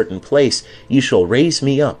says in a certain place, You shall raise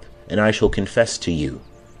me up, and I shall confess to you.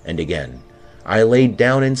 And again, I laid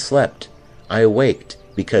down and slept. I awaked,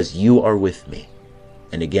 because you are with me.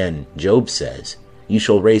 And again, Job says, You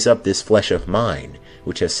shall raise up this flesh of mine,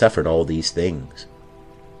 which has suffered all these things.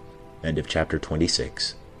 End of chapter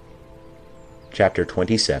 26. Chapter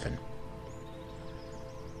 27.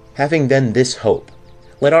 Having then this hope,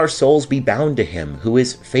 let our souls be bound to him who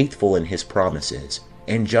is faithful in his promises,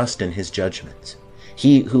 and just in his judgments.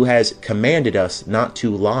 He who has commanded us not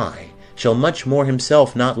to lie shall much more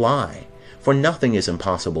himself not lie, for nothing is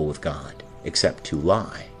impossible with God, except to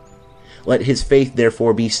lie. Let his faith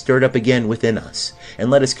therefore be stirred up again within us, and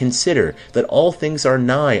let us consider that all things are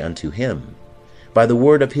nigh unto him. By the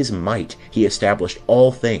word of his might he established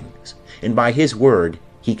all things, and by his word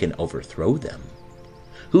he can overthrow them.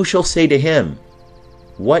 Who shall say to him,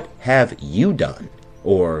 What have you done?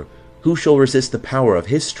 Or who shall resist the power of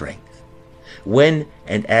his strength? When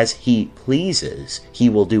and as he pleases, he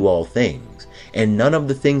will do all things, and none of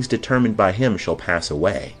the things determined by him shall pass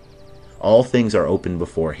away. All things are open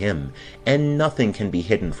before him, and nothing can be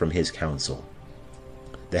hidden from his counsel.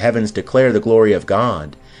 The heavens declare the glory of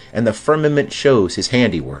God, and the firmament shows his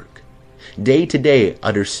handiwork. Day to day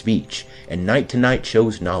utters speech, and night to night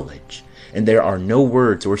shows knowledge, and there are no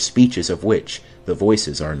words or speeches of which the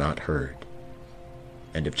voices are not heard.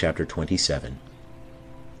 End of chapter 27.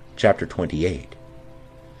 Chapter 28.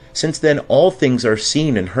 Since then all things are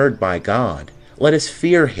seen and heard by God, let us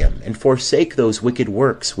fear him and forsake those wicked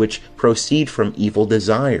works which proceed from evil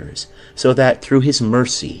desires, so that through his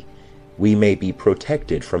mercy we may be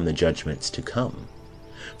protected from the judgments to come.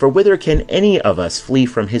 For whither can any of us flee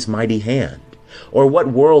from his mighty hand? Or what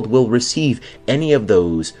world will receive any of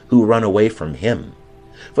those who run away from him?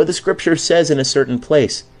 For the Scripture says in a certain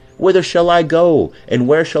place, Whither shall I go, and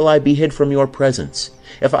where shall I be hid from your presence?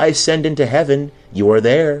 If I ascend into heaven, you are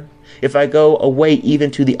there. If I go away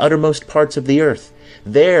even to the uttermost parts of the earth,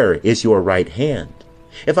 there is your right hand.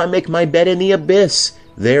 If I make my bed in the abyss,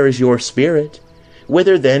 there is your spirit.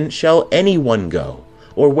 Whither then shall any one go,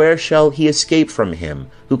 or where shall he escape from him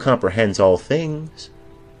who comprehends all things?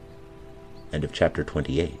 End of chapter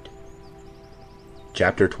 28.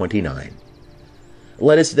 Chapter 29.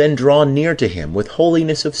 Let us then draw near to him with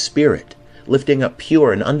holiness of spirit, lifting up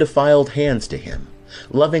pure and undefiled hands to him,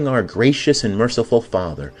 loving our gracious and merciful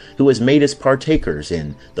Father, who has made us partakers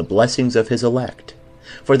in the blessings of his elect.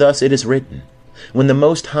 For thus it is written, when the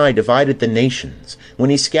Most High divided the nations, when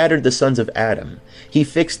he scattered the sons of Adam, he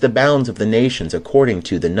fixed the bounds of the nations according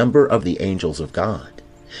to the number of the angels of God.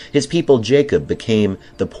 His people Jacob became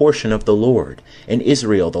the portion of the Lord, and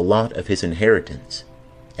Israel the lot of his inheritance.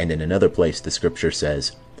 And in another place the Scripture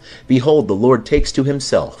says, Behold, the Lord takes to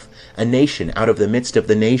himself a nation out of the midst of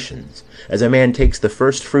the nations, as a man takes the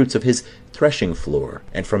first fruits of his threshing floor,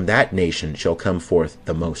 and from that nation shall come forth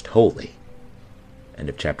the most holy. End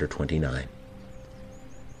of chapter 29.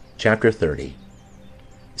 Chapter 30.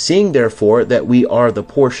 Seeing therefore that we are the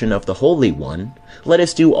portion of the Holy One, let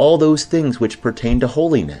us do all those things which pertain to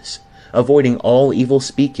holiness, avoiding all evil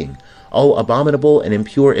speaking, all abominable and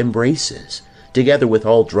impure embraces, together with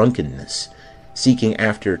all drunkenness, seeking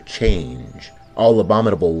after change, all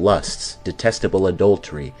abominable lusts, detestable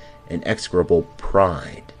adultery, and execrable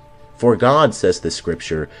pride. For God, says the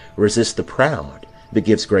Scripture, resists the proud, but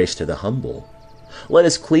gives grace to the humble. Let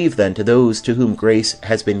us cleave then to those to whom grace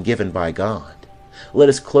has been given by God. Let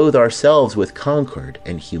us clothe ourselves with concord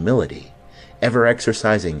and humility, ever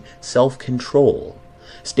exercising self-control,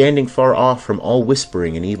 standing far off from all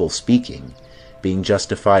whispering and evil speaking, being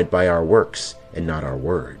justified by our works and not our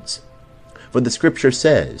words. For the Scripture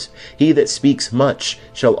says, He that speaks much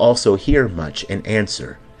shall also hear much and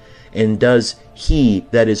answer. And does he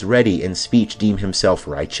that is ready in speech deem himself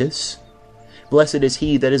righteous? Blessed is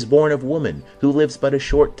he that is born of woman, who lives but a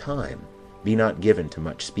short time. Be not given to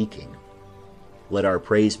much speaking. Let our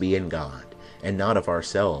praise be in God, and not of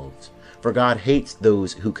ourselves, for God hates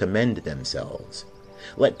those who commend themselves.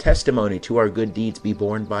 Let testimony to our good deeds be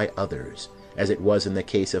borne by others, as it was in the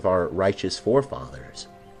case of our righteous forefathers.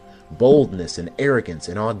 Boldness and arrogance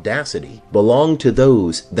and audacity belong to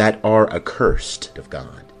those that are accursed of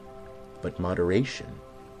God, but moderation,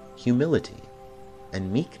 humility,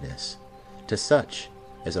 and meekness to such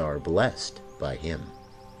as are blessed by him.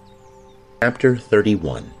 Chapter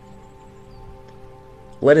 31.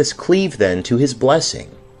 Let us cleave then to his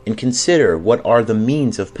blessing, and consider what are the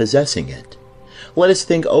means of possessing it. Let us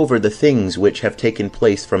think over the things which have taken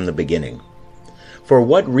place from the beginning. For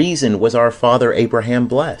what reason was our father Abraham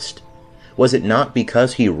blessed? Was it not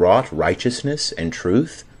because he wrought righteousness and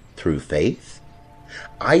truth through faith?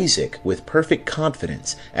 Isaac, with perfect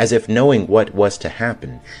confidence, as if knowing what was to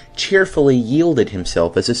happen, cheerfully yielded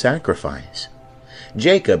himself as a sacrifice.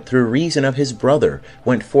 Jacob, through reason of his brother,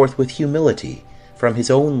 went forth with humility from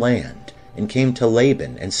his own land, and came to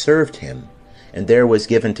Laban, and served him, and there was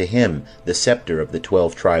given to him the scepter of the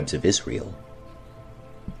 12 tribes of Israel.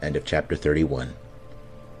 End of chapter 31.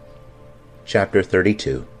 Chapter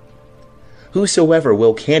 32. Whosoever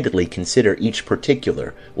will candidly consider each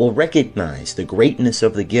particular will recognize the greatness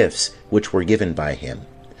of the gifts which were given by him.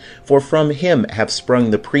 For from him have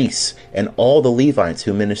sprung the priests and all the Levites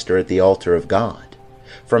who minister at the altar of God.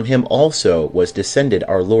 From him also was descended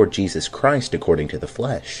our Lord Jesus Christ according to the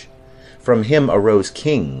flesh. From him arose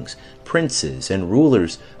kings, princes, and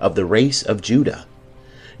rulers of the race of Judah.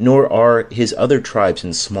 Nor are his other tribes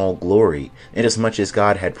in small glory, inasmuch as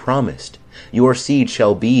God had promised, Your seed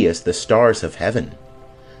shall be as the stars of heaven.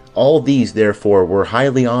 All these therefore were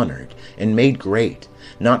highly honored, and made great,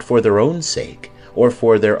 not for their own sake, or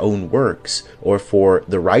for their own works, or for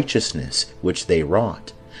the righteousness which they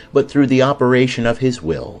wrought, but through the operation of his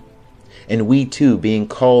will. And we too, being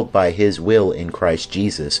called by his will in Christ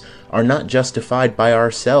Jesus, are not justified by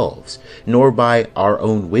ourselves, nor by our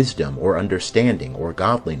own wisdom, or understanding, or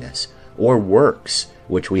godliness, or works,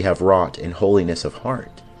 which we have wrought in holiness of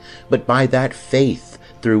heart, but by that faith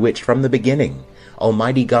through which from the beginning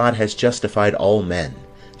Almighty God has justified all men,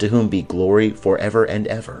 to whom be glory forever and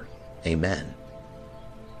ever. Amen.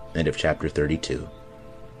 End of chapter 32.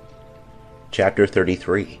 Chapter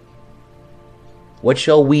 33. What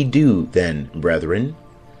shall we do then, brethren?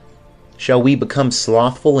 Shall we become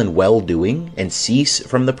slothful in well-doing, and cease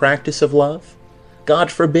from the practice of love?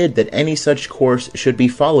 God forbid that any such course should be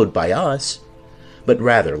followed by us. But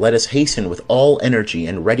rather let us hasten with all energy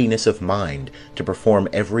and readiness of mind to perform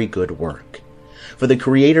every good work. For the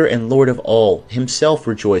Creator and Lord of all himself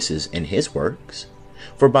rejoices in his works.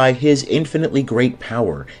 For by his infinitely great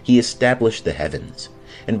power he established the heavens,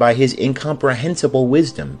 and by his incomprehensible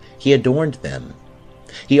wisdom he adorned them.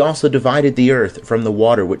 He also divided the earth from the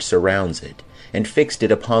water which surrounds it, and fixed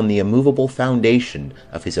it upon the immovable foundation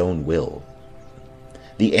of his own will.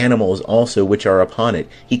 The animals also which are upon it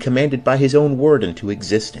he commanded by his own word into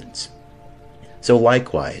existence. So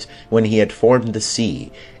likewise, when he had formed the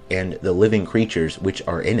sea, and the living creatures which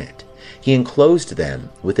are in it, he enclosed them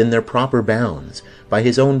within their proper bounds by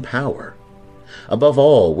his own power. Above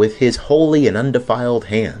all, with his holy and undefiled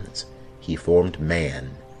hands, he formed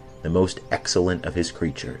man, the most excellent of his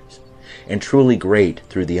creatures, and truly great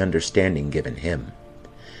through the understanding given him,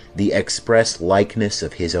 the express likeness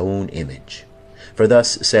of his own image. For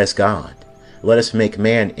thus says God, "Let us make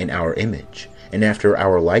man in our image, and after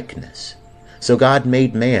our likeness." So God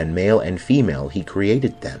made man, male and female, he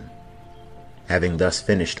created them. Having thus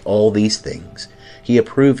finished all these things, he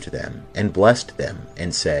approved them, and blessed them,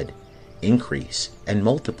 and said, "Increase and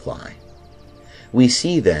multiply." We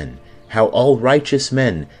see then how all righteous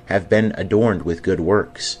men have been adorned with good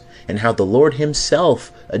works, and how the Lord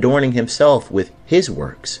himself, adorning himself with his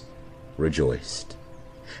works, rejoiced.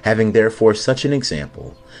 Having therefore such an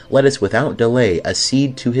example, let us without delay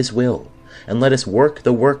accede to his will, and let us work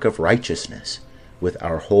the work of righteousness with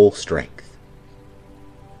our whole strength.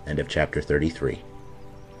 End of chapter 33.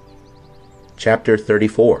 Chapter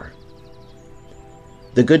 34.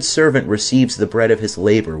 The good servant receives the bread of his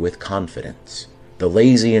labor with confidence. The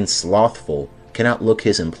lazy and slothful cannot look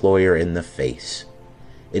his employer in the face.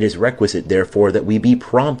 It is requisite, therefore, that we be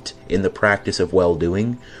prompt in the practice of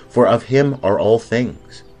well-doing, for of him are all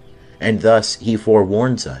things. And thus he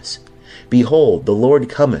forewarns us, "Behold, the Lord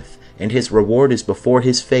cometh, and his reward is before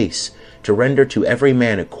his face, to render to every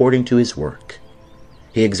man according to his work."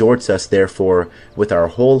 He exhorts us, therefore, with our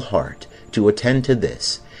whole heart, to attend to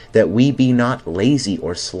this, that we be not lazy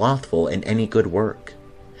or slothful in any good work.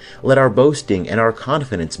 Let our boasting and our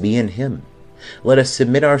confidence be in him. Let us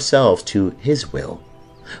submit ourselves to his will.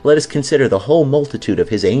 Let us consider the whole multitude of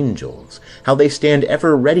his angels, how they stand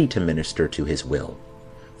ever ready to minister to his will.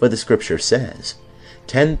 For the Scripture says,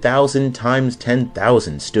 10,000 times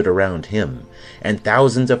 10,000 stood around him, and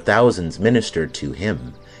thousands of thousands ministered to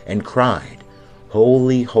him, and cried,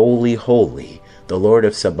 "Holy, holy, holy, the Lord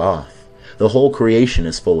of Sabaoth, the whole creation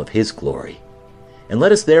is full of his glory." And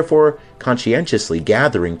let us therefore, conscientiously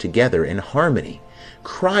gathering together in harmony,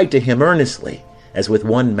 cry to him earnestly, as with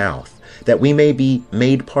one mouth, that we may be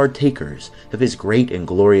made partakers of his great and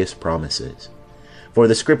glorious promises. For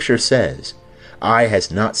the Scripture says, "Eye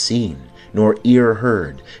has not seen, nor ear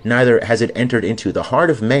heard, neither has it entered into the heart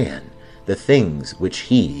of man, the things which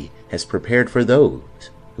he has prepared for those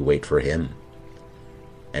who wait for him."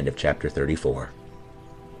 End of chapter 34.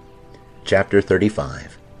 Chapter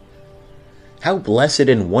 35. How blessed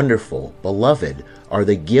and wonderful, beloved, are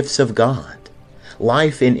the gifts of God!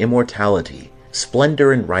 Life in immortality,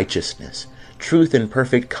 splendor in righteousness, truth in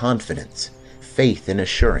perfect confidence, faith in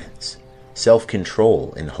assurance,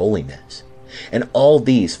 self-control in holiness. And all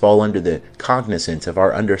these fall under the cognizance of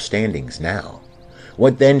our understandings now.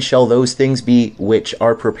 What then shall those things be which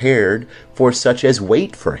are prepared for such as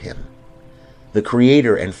wait for him? The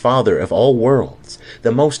Creator and Father of all worlds,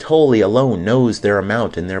 the Most Holy alone knows their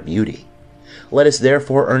amount and their beauty. Let us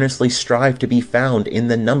therefore earnestly strive to be found in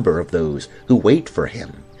the number of those who wait for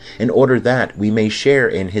him, in order that we may share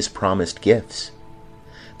in his promised gifts.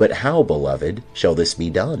 But how, beloved, shall this be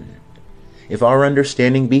done? If our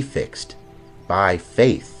understanding be fixed, by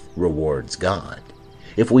faith rewards God.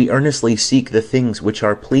 If we earnestly seek the things which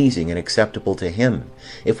are pleasing and acceptable to him,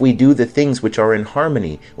 if we do the things which are in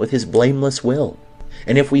harmony with his blameless will,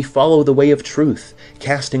 and if we follow the way of truth,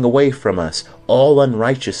 casting away from us all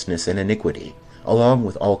unrighteousness and iniquity, along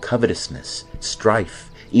with all covetousness, strife,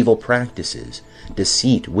 evil practices,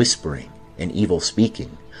 deceit, whispering, and evil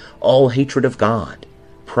speaking, all hatred of God,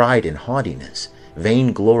 pride and haughtiness,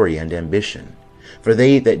 vain glory and ambition. For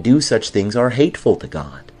they that do such things are hateful to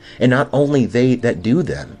God, and not only they that do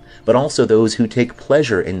them, but also those who take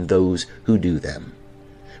pleasure in those who do them.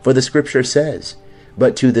 For the Scripture says,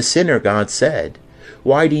 "But to the sinner God said,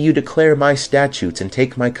 Why do you declare my statutes and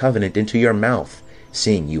take my covenant into your mouth,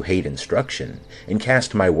 seeing you hate instruction, and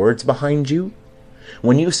cast my words behind you?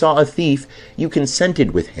 When you saw a thief, you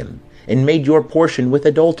consented with him, and made your portion with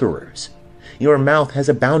adulterers. Your mouth has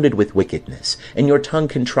abounded with wickedness, and your tongue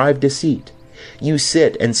contrived deceit. You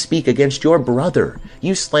sit and speak against your brother.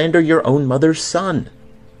 You slander your own mother's son.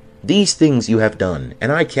 These things you have done,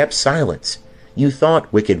 and I kept silence. You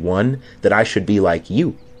thought, wicked one, that I should be like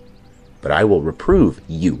you. But I will reprove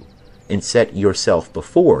you, and set yourself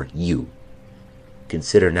before you.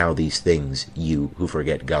 Consider now these things, you who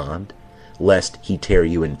forget God, lest he tear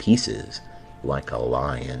you in pieces like a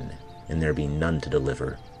lion, and there be none to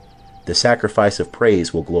deliver. The sacrifice of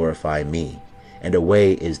praise will glorify me, and a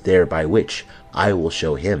way is there by which I will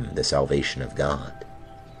show him the salvation of God.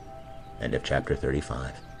 End of chapter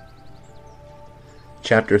 35.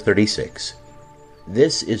 Chapter 36.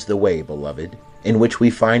 This is the way, beloved, in which we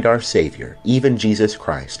find our Savior, even Jesus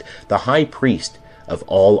Christ, the high priest of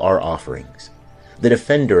all our offerings, the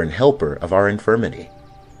defender and helper of our infirmity.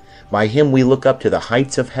 By him we look up to the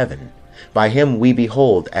heights of heaven. By him we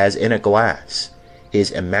behold, as in a glass,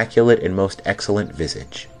 his immaculate and most excellent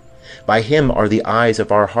visage. By him are the eyes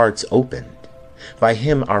of our hearts opened. By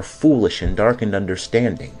him our foolish and darkened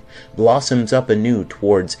understanding blossoms up anew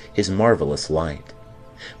towards his marvelous light.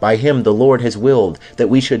 By him the Lord has willed that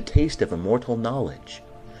we should taste of immortal knowledge,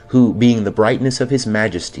 who, being the brightness of his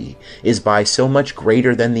majesty, is by so much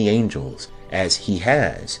greater than the angels, as he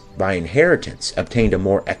has, by inheritance, obtained a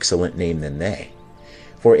more excellent name than they.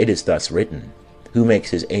 For it is thus written, who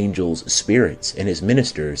makes his angels spirits and his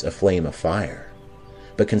ministers a flame of fire.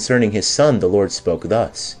 But concerning his Son the Lord spoke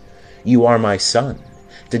thus, You are my Son,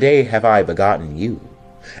 today have I begotten you.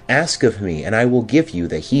 Ask of me, and I will give you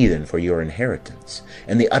the heathen for your inheritance,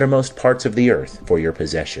 and the uttermost parts of the earth for your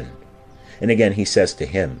possession. And again he says to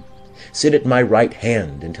him, Sit at my right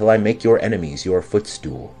hand until I make your enemies your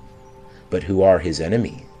footstool. But who are his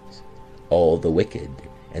enemies? All the wicked,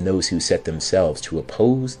 and those who set themselves to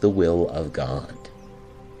oppose the will of God.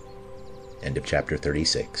 End of chapter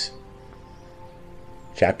 36.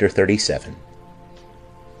 Chapter 37.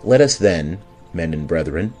 Let us then, men and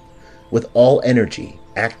brethren, with all energy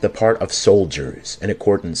act the part of soldiers in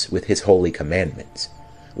accordance with his holy commandments.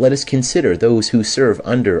 Let us consider those who serve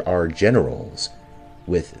under our generals,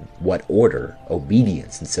 with what order,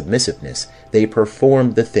 obedience, and submissiveness they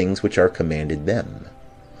perform the things which are commanded them.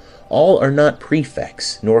 All are not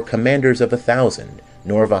prefects, nor commanders of 1,000,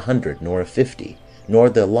 nor of 100, nor of 50, nor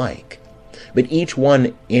the like, but each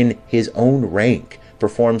one in his own rank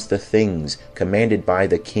performs the things commanded by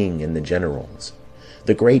the king and the generals.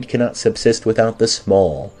 The great cannot subsist without the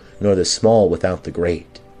small, nor the small without the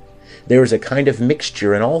great. There is a kind of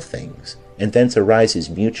mixture in all things, and thence arises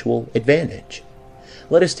mutual advantage.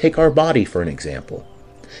 Let us take our body for an example.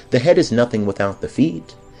 The head is nothing without the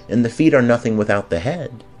feet, and the feet are nothing without the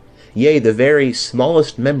head. Yea, the very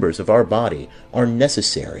smallest members of our body are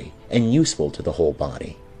necessary and useful to the whole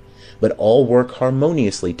body. But all work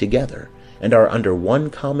harmoniously together, and are under one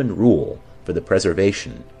common rule for the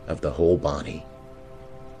preservation of the whole body.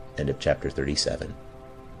 End of chapter 37.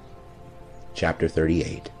 Chapter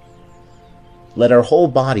 38. Let our whole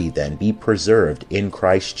body then be preserved in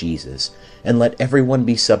Christ Jesus, and let everyone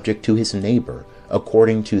be subject to his neighbor,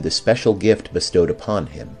 according to the special gift bestowed upon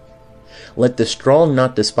him. Let the strong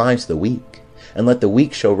not despise the weak, and let the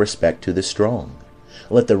weak show respect to the strong.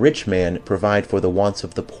 Let the rich man provide for the wants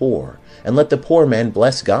of the poor, and let the poor man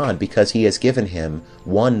bless God, because he has given him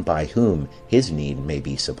one by whom his need may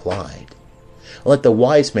be supplied. Let the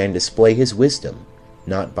wise man display his wisdom,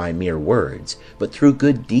 not by mere words, but through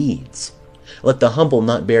good deeds. Let the humble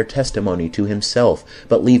not bear testimony to himself,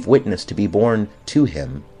 but leave witness to be borne to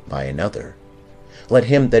him by another. Let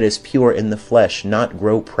him that is pure in the flesh not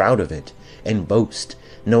grow proud of it, and boast,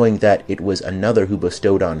 knowing that it was another who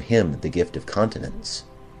bestowed on him the gift of continence.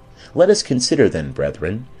 Let us consider then,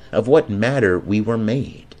 brethren, of what matter we were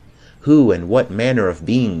made, who and what manner of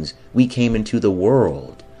beings we came into the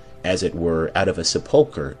world, as it were out of a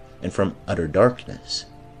sepulchre and from utter darkness.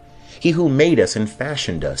 He who made us and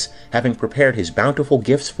fashioned us, having prepared his bountiful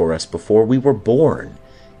gifts for us before we were born,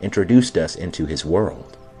 introduced us into his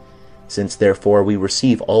world. Since therefore we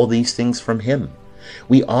receive all these things from him,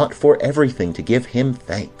 we ought for everything to give him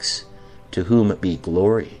thanks, to whom be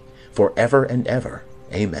glory for ever and ever.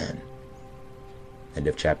 Amen. End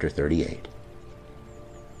of chapter 38.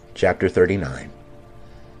 Chapter 39.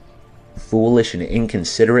 Foolish and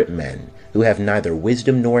inconsiderate men, who have neither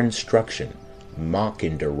wisdom nor instruction, mock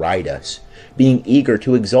and deride us, being eager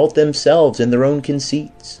to exalt themselves in their own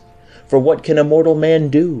conceits. For what can a mortal man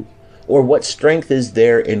do? Or what strength is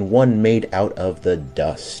there in one made out of the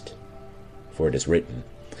dust? For it is written,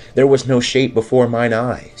 There was no shape before mine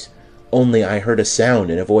eyes, only I heard a sound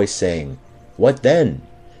and a voice saying, What then?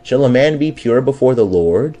 Shall a man be pure before the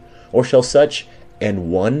Lord? Or shall such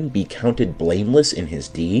an one be counted blameless in his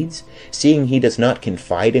deeds, seeing he does not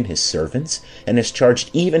confide in his servants, and has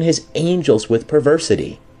charged even his angels with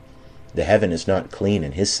perversity? The heaven is not clean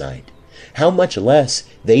in his sight. How much less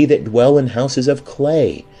they that dwell in houses of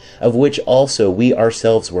clay, of which also we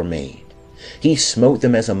ourselves were made? He smote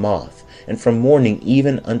them as a moth, and from morning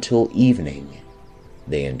even until evening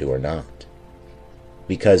they endure not.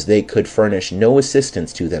 Because they could furnish no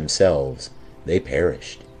assistance to themselves, they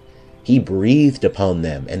perished. He breathed upon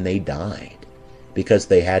them, and they died, because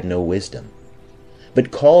they had no wisdom.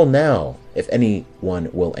 But call now, if any one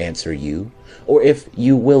will answer you, or if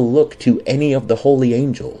you will look to any of the holy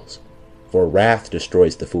angels. For wrath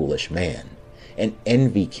destroys the foolish man, and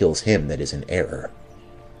envy kills him that is in error.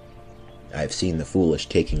 I have seen the foolish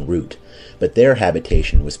taking root, but their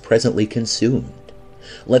habitation was presently consumed.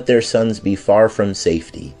 Let their sons be far from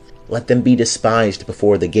safety. Let them be despised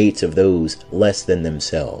before the gates of those less than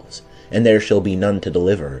themselves, and there shall be none to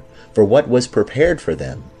deliver. For what was prepared for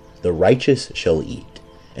them, the righteous shall eat,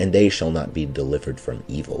 and they shall not be delivered from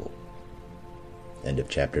evil. End of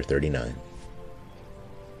chapter 39.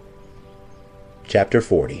 Chapter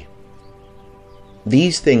 40.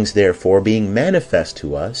 These things, therefore, being manifest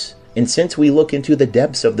to us, and since we look into the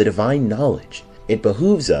depths of the divine knowledge, it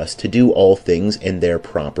behooves us to do all things in their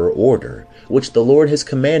proper order, which the Lord has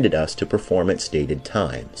commanded us to perform at stated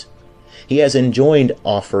times. He has enjoined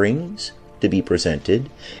offerings to be presented,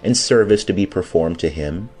 and service to be performed to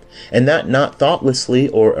him, and that not thoughtlessly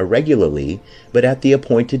or irregularly, but at the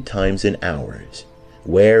appointed times and hours.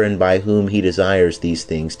 Where and by whom he desires these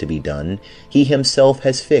things to be done, he himself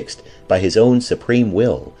has fixed by his own supreme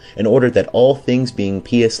will, in order that all things being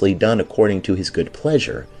piously done according to his good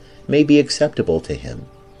pleasure, may be acceptable to him.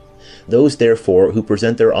 Those, therefore, who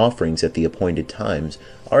present their offerings at the appointed times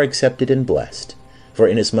are accepted and blessed, for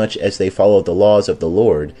inasmuch as they follow the laws of the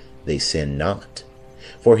Lord, they sin not.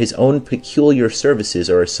 For his own peculiar services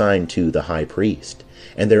are assigned to the high priest,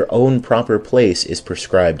 and their own proper place is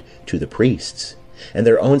prescribed to the priests, and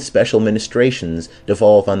their own special ministrations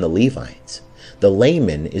devolve on the Levites. The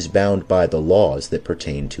layman is bound by the laws that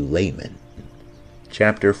pertain to laymen.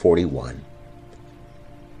 Chapter 41.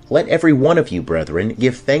 Let every one of you, brethren,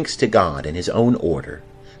 give thanks to God in his own order,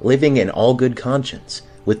 living in all good conscience,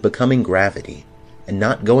 with becoming gravity, and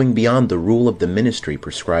not going beyond the rule of the ministry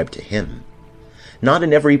prescribed to him. Not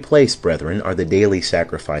in every place, brethren, are the daily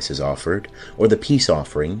sacrifices offered, or the peace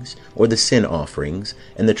offerings, or the sin offerings,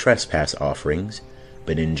 and the trespass offerings,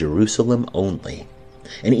 but in Jerusalem only.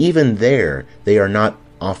 And even there they are not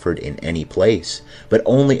offered in any place, but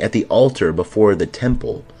only at the altar before the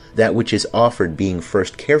temple, that which is offered being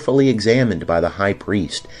first carefully examined by the high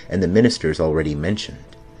priest and the ministers already mentioned.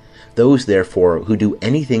 Those, therefore, who do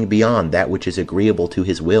anything beyond that which is agreeable to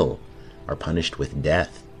his will are punished with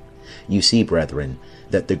death. You see, brethren,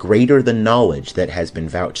 that the greater the knowledge that has been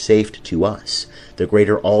vouchsafed to us, the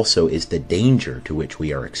greater also is the danger to which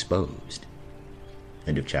we are exposed.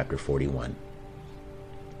 End of chapter 41.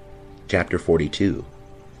 Chapter 42.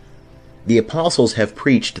 The apostles have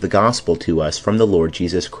preached the gospel to us from the Lord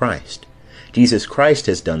Jesus Christ. Jesus Christ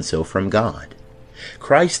has done so from God.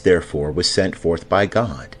 Christ, therefore, was sent forth by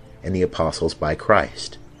God, and the apostles by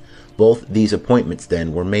Christ. Both these appointments,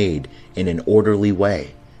 then, were made in an orderly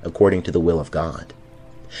way, according to the will of God.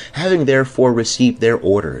 Having therefore received their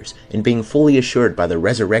orders, and being fully assured by the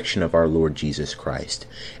resurrection of our Lord Jesus Christ,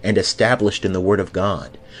 and established in the word of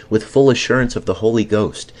God, with full assurance of the Holy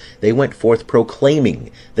Ghost, they went forth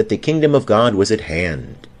proclaiming that the kingdom of God was at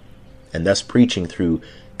hand. And thus preaching through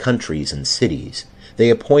countries and cities, they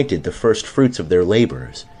appointed the first fruits of their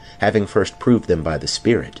labors, having first proved them by the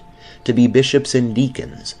Spirit, to be bishops and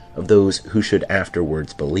deacons of those who should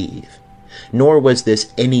afterwards believe. Nor was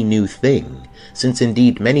this any new thing, since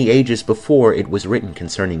indeed many ages before it was written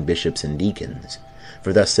concerning bishops and deacons.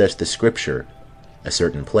 For thus says the Scripture, a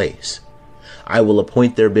certain place, I will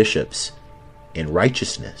appoint their bishops in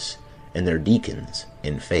righteousness, and their deacons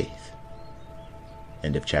in faith.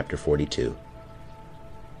 End of chapter 42.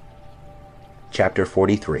 Chapter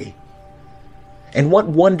 43. And what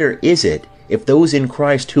wonder is it if those in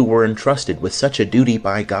Christ who were entrusted with such a duty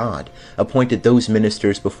by God appointed those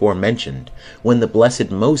ministers before mentioned, when the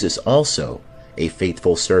blessed Moses also, a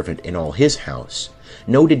faithful servant in all his house,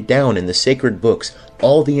 noted down in the sacred books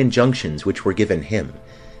all the injunctions which were given him,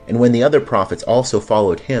 and when the other prophets also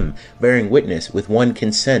followed him, bearing witness with one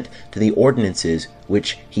consent to the ordinances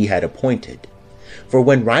which he had appointed. For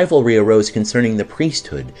when rivalry arose concerning the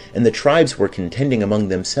priesthood, and the tribes were contending among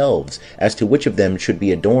themselves as to which of them should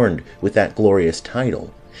be adorned with that glorious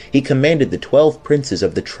title, he commanded the 12 princes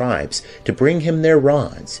of the tribes to bring him their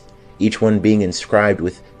rods, each one being inscribed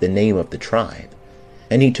with the name of the tribe.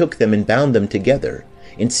 And he took them and bound them together,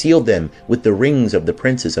 and sealed them with the rings of the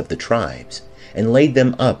princes of the tribes, and laid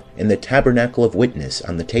them up in the tabernacle of witness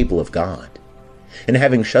on the table of God. And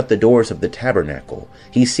having shut the doors of the tabernacle,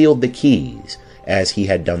 he sealed the keys, as he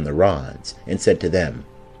had done the rods, and said to them,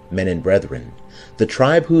 Men and brethren, the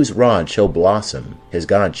tribe whose rod shall blossom has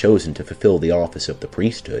God chosen to fulfill the office of the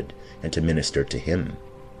priesthood, and to minister to him.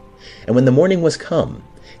 And when the morning was come,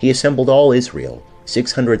 he assembled all Israel,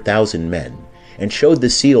 600,000 men, and showed the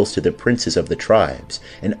seals to the princes of the tribes,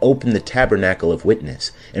 and opened the tabernacle of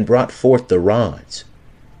witness, and brought forth the rods.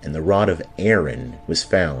 And the rod of Aaron was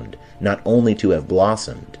found, not only to have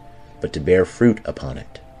blossomed, but to bear fruit upon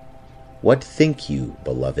it. What think you,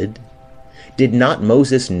 beloved? Did not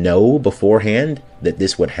Moses know beforehand that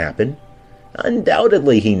this would happen?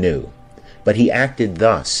 Undoubtedly he knew, but he acted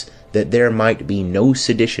thus, that there might be no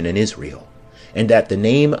sedition in Israel, and that the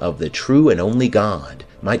name of the true and only God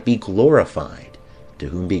might be glorified, to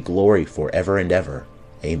whom be glory for ever and ever.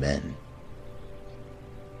 Amen.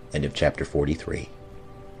 End of chapter 43.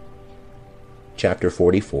 Chapter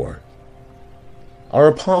 44. Our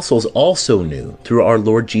apostles also knew through our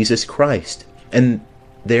Lord Jesus Christ, and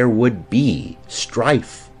there would be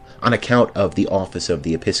strife on account of the office of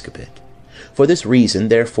the episcopate. For this reason,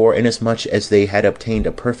 therefore, inasmuch as they had obtained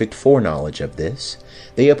a perfect foreknowledge of this,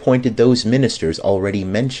 they appointed those ministers already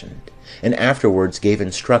mentioned, and afterwards gave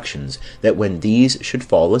instructions that when these should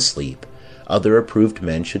fall asleep, other approved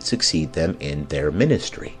men should succeed them in their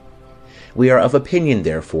ministry. We are of opinion,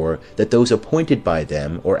 therefore, that those appointed by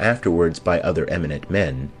them, or afterwards by other eminent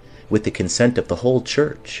men, with the consent of the whole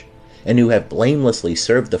church, and who have blamelessly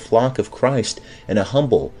served the flock of Christ in a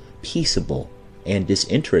humble, peaceable, and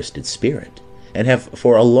disinterested spirit, and have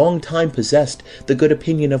for a long time possessed the good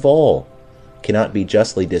opinion of all, cannot be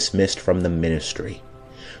justly dismissed from the ministry.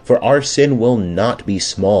 For our sin will not be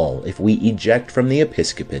small if we eject from the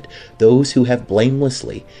episcopate those who have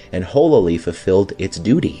blamelessly and holily fulfilled its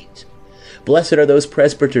duties. Blessed are those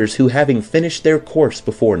presbyters who, having finished their course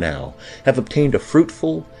before now, have obtained a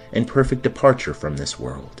fruitful and perfect departure from this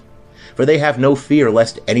world. For they have no fear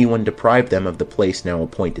lest anyone deprive them of the place now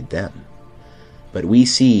appointed them. But we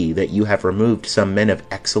see that you have removed some men of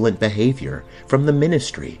excellent behavior from the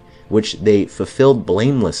ministry, which they fulfilled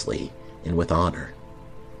blamelessly and with honor.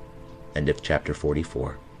 End of chapter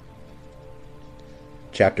 44.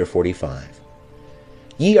 Chapter 45.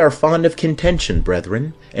 Ye are fond of contention,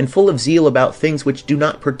 brethren, and full of zeal about things which do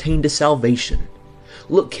not pertain to salvation.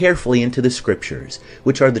 Look carefully into the Scriptures,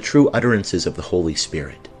 which are the true utterances of the Holy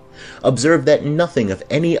Spirit. Observe that nothing of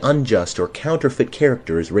any unjust or counterfeit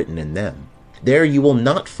character is written in them. There you will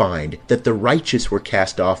not find that the righteous were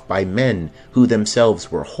cast off by men who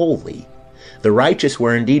themselves were holy. The righteous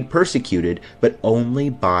were indeed persecuted, but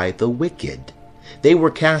only by the wicked. They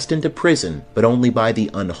were cast into prison, but only by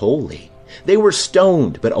the unholy. They were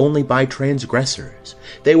stoned, but only by transgressors.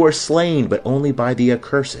 They were slain, but only by the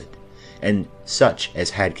accursed, and such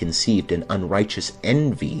as had conceived an unrighteous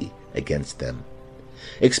envy against them.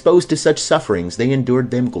 Exposed to such sufferings, they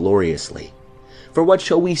endured them gloriously. For what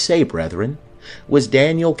shall we say, brethren? Was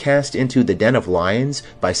Daniel cast into the den of lions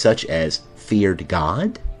by such as feared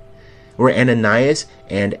God? Were Ananias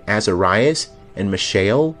and Azarias and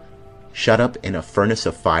Mishael shut up in a furnace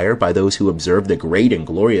of fire by those who observed the great and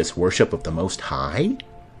glorious worship of the Most High?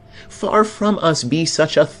 Far from us be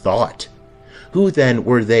such a thought. Who then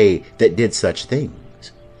were they that did such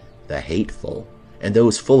things? The hateful, and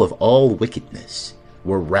those full of all wickedness,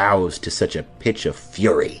 were roused to such a pitch of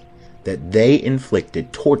fury, that they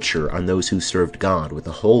inflicted torture on those who served God with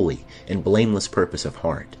a holy and blameless purpose of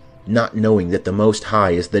heart, not knowing that the Most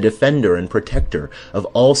High is the defender and protector of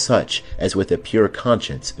all such as with a pure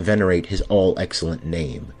conscience venerate his all-excellent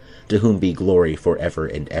name, to whom be glory for ever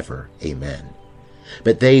and ever. Amen.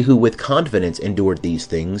 But they who with confidence endured these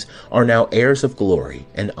things are now heirs of glory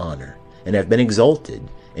and honor, and have been exalted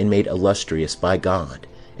and made illustrious by God,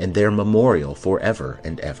 and their memorial for ever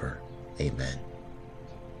and ever. Amen.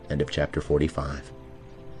 End of chapter 45.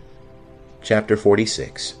 Chapter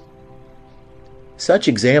 46. Such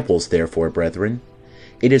examples, therefore, brethren,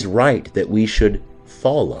 it is right that we should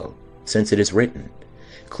follow, since it is written,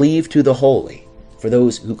 Cleave to the holy, for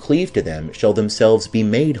those who cleave to them shall themselves be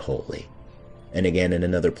made holy. And again in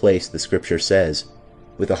another place the Scripture says,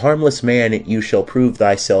 With a harmless man you shall prove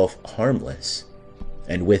thyself harmless,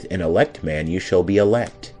 and with an elect man you shall be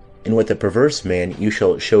elect, and with a perverse man you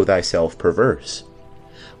shall show thyself perverse.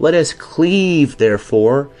 Let us cleave,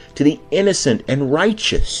 therefore, to the innocent and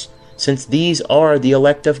righteous, since these are the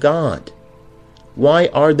elect of God. Why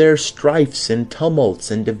are there strifes and tumults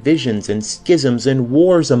and divisions and schisms and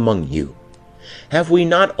wars among you? Have we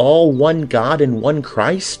not all one God and one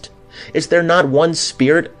Christ? Is there not one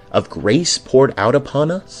Spirit of grace poured out upon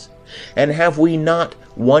us? And have we not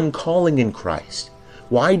one calling in Christ?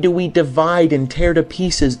 Why do we divide and tear to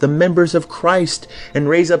pieces the members of Christ and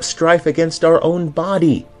raise up strife against our own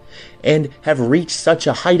body? and have reached such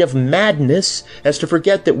a height of madness as to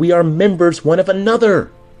forget that we are members one of another.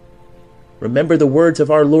 Remember the words of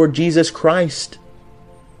our Lord Jesus Christ,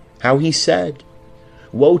 how he said,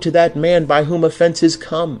 "Woe to that man by whom offenses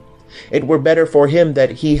come. It were better for him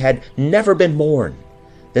that he had never been born,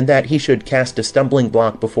 than that he should cast a stumbling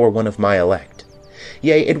block before one of my elect.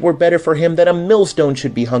 Yea, it were better for him that a millstone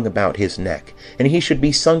should be hung about his neck, and he should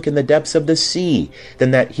be sunk in the depths of the sea, than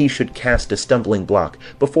that he should cast a stumbling block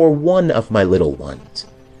before one of my little ones.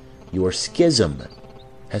 Your schism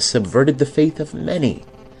has subverted the faith of many,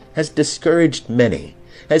 has discouraged many,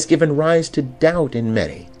 has given rise to doubt in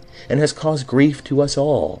many, and has caused grief to us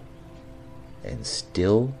all. And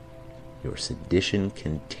still your sedition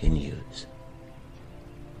continues."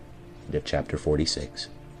 End of chapter 46.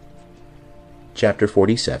 Chapter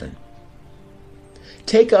 47.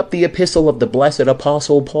 Take up the epistle of the blessed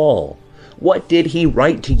Apostle Paul. What did he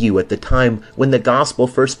write to you at the time when the gospel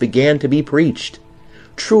first began to be preached?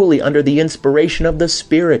 Truly, under the inspiration of the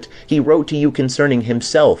Spirit, he wrote to you concerning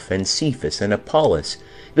himself and Cephas and Apollos,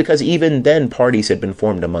 because even then parties had been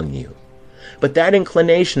formed among you. But that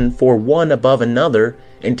inclination for one above another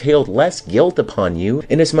entailed less guilt upon you,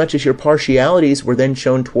 inasmuch as your partialities were then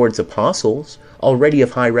shown towards apostles, already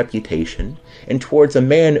of high reputation, and towards a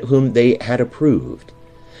man whom they had approved.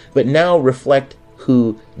 But now reflect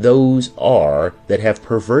who those are that have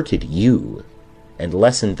perverted you, and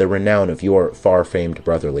lessened the renown of your far-famed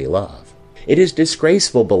brotherly love. It is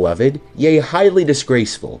disgraceful, beloved, yea, highly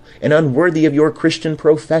disgraceful, and unworthy of your Christian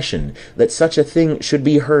profession, that such a thing should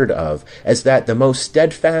be heard of, as that the most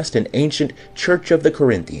steadfast and ancient church of the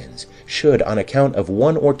Corinthians should, on account of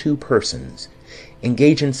one or two persons,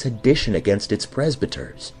 engage in sedition against its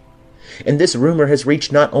presbyters. And this rumor has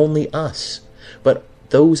reached not only us, but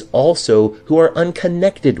those also who are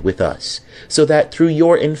unconnected with us, so that through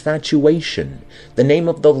your infatuation the name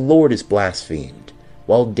of the Lord is blasphemed,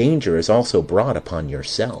 while danger is also brought upon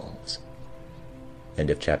yourselves. End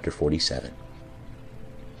of chapter 47.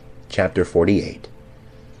 Chapter 48.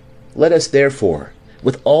 Let us therefore,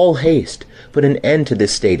 with all haste, put an end to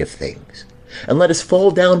this state of things, and let us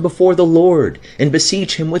fall down before the Lord, and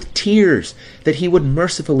beseech him with tears, that he would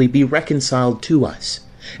mercifully be reconciled to us,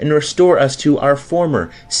 and restore us to our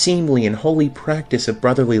former seemly and holy practice of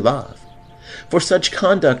brotherly love. For such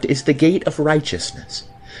conduct is the gate of righteousness,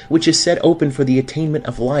 which is set open for the attainment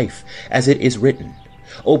of life, as it is written,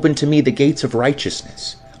 "Open to me the gates of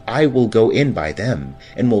righteousness. I will go in by them,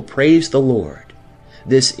 and will praise the Lord.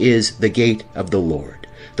 This is the gate of the Lord.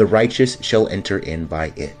 The righteous shall enter in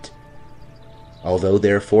by it." Although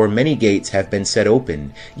therefore many gates have been set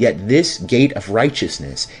open, yet this gate of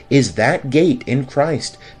righteousness is that gate in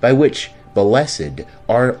Christ, by which blessed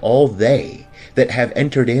are all they that have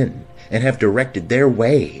entered in, and have directed their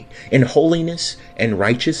way in holiness and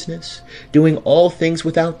righteousness, doing all things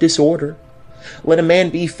without disorder. Let a man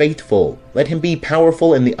be faithful, let him be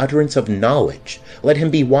powerful in the utterance of knowledge, let him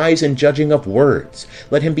be wise in judging of words,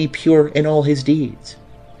 let him be pure in all his deeds.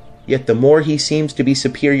 Yet the more he seems to be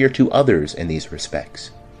superior to others in these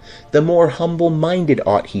respects, the more humble-minded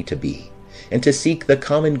ought he to be, and to seek the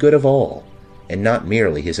common good of all, and not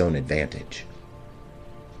merely his own advantage.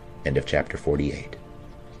 End of chapter 48.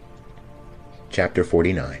 Chapter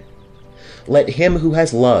 49. Let him who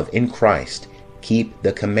has love in Christ keep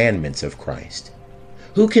the commandments of Christ.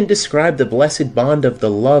 Who can describe the blessed bond of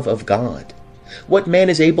the love of God? What man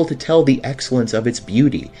is able to tell the excellence of its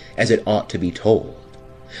beauty as it ought to be told?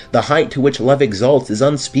 The height to which love exalts is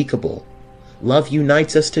unspeakable. Love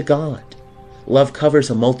unites us to God. Love covers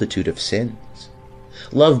a multitude of sins.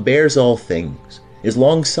 Love bears all things, is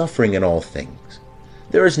long-suffering in all things.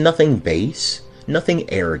 There is nothing base, nothing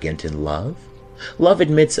arrogant in love. Love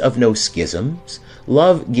admits of no schisms.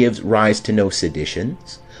 Love gives rise to no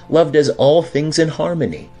seditions. Love does all things in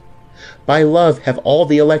harmony. By love have all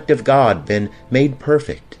the elect of God been made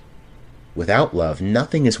perfect. Without love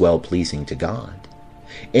nothing is well-pleasing to God.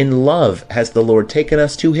 In love has the Lord taken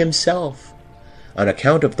us to himself. On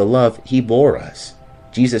account of the love he bore us,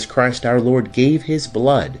 Jesus Christ our Lord gave his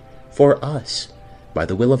blood for us by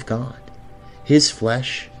the will of God, his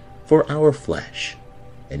flesh for our flesh,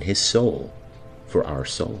 and his soul for our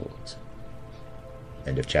souls.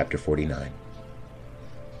 End of chapter 49.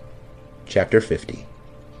 Chapter 50.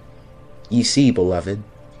 Ye see, beloved,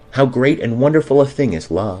 how great and wonderful a thing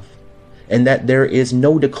is love, and that there is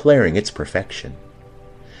no declaring its perfection.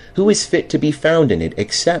 Who is fit to be found in it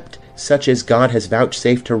except such as God has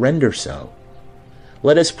vouchsafed to render so?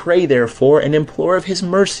 Let us pray, therefore, and implore of his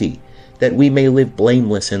mercy, that we may live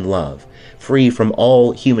blameless in love, free from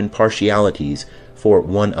all human partialities for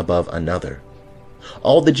one above another,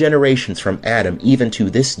 All the generations from Adam even to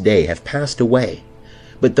this day have passed away,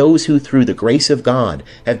 but those who through the grace of God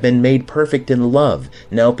have been made perfect in love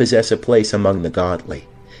now possess a place among the godly,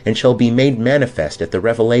 and shall be made manifest at the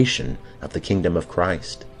revelation of the kingdom of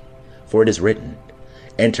Christ. For it is written,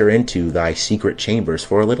 Enter into thy secret chambers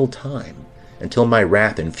for a little time, until my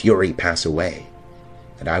wrath and fury pass away.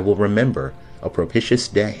 And I will remember a propitious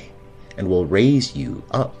day, and will raise you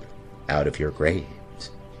up out of your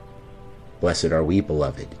graves. Blessed are we,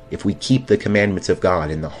 beloved, if we keep the commandments of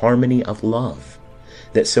God in the harmony of love,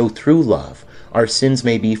 that so through love our sins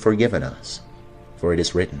may be forgiven us. For it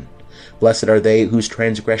is written, Blessed are they whose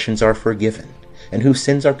transgressions are forgiven, and whose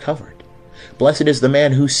sins are covered. Blessed is the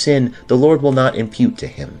man whose sin the Lord will not impute to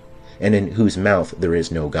him, and in whose mouth there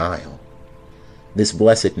is no guile. This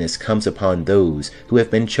blessedness comes upon those who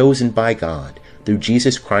have been chosen by God through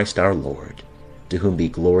Jesus Christ our Lord, to whom be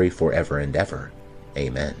glory forever and ever.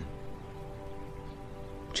 Amen.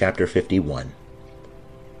 Chapter 51.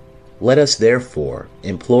 Let us therefore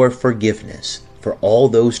implore forgiveness for all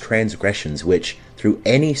those transgressions which, through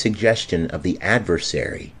any suggestion of the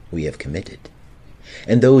adversary, we have committed.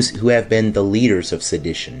 And those who have been the leaders of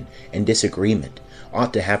sedition and disagreement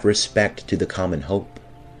ought to have respect to the common hope.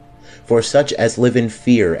 For such as live in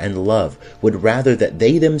fear and love would rather that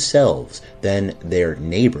they themselves than their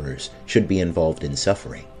neighbors should be involved in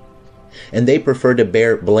suffering. And they prefer to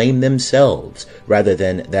bear blame themselves rather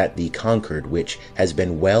than that the concord which has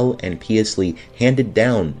been well and piously handed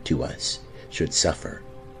down to us should suffer.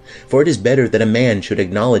 For it is better that a man should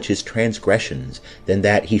acknowledge his transgressions than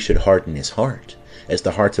that he should harden his heart, as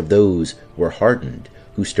the hearts of those were hardened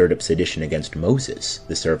who stirred up sedition against Moses,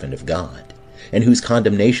 the servant of God, and whose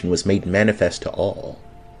condemnation was made manifest to all.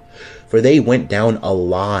 For they went down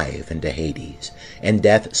alive into Hades, and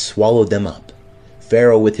death swallowed them up.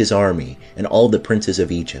 Pharaoh with his army, and all the princes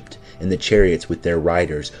of Egypt, and the chariots with their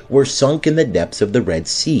riders, were sunk in the depths of the Red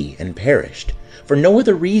Sea, and perished, for no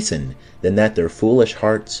other reason than that their foolish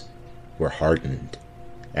hearts were hardened,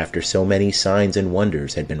 after so many signs and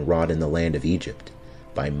wonders had been wrought in the land of Egypt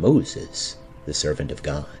by Moses, the servant of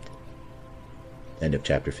God. End of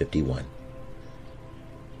chapter 51.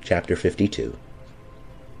 Chapter 52.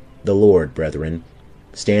 The Lord, brethren,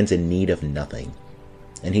 stands in need of nothing,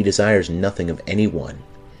 and he desires nothing of any one,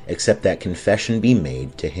 except that confession be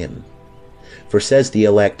made to him. For says the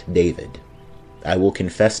elect David, I will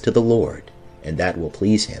confess to the Lord, and that will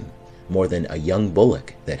please him, more than a young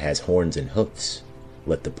bullock that has horns and hoofs.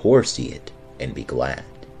 Let the poor see it, and be glad.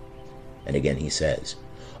 And again he says,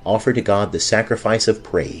 Offer to God the sacrifice of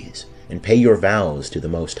praise, and pay your vows to the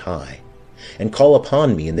Most High, and call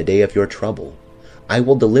upon me in the day of your trouble. I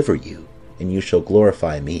will deliver you, and you shall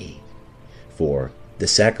glorify me. For the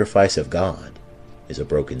sacrifice of God is a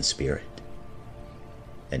broken spirit.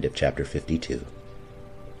 End of chapter 52.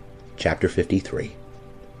 Chapter 53.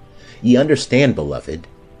 Ye understand, beloved,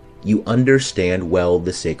 you understand well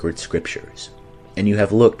the sacred scriptures, and you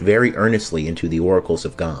have looked very earnestly into the oracles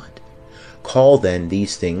of God. Call then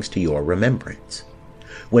these things to your remembrance.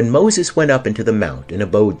 When Moses went up into the mount and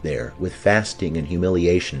abode there with fasting and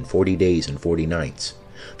humiliation 40 days and 40 nights,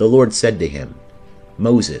 the Lord said to him,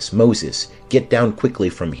 Moses, Moses, get down quickly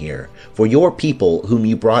from here, for your people whom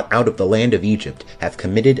you brought out of the land of Egypt have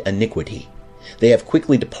committed iniquity. They have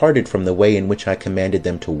quickly departed from the way in which I commanded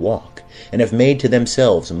them to walk, and have made to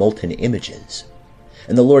themselves molten images.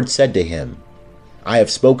 And the Lord said to him, I have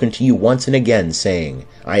spoken to you once and again, saying,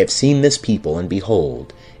 I have seen this people, and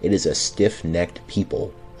behold, it is a stiff-necked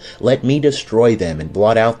people. Let me destroy them, and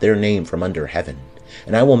blot out their name from under heaven,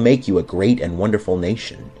 and I will make you a great and wonderful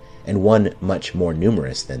nation, and one much more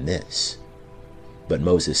numerous than this. But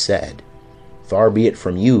Moses said, Far be it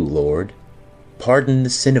from you, Lord. Pardon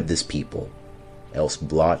the sin of this people, else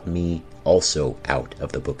blot me also out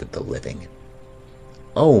of the book of the living.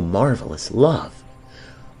 O marvelous love!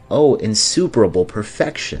 O insuperable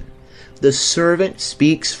perfection! The servant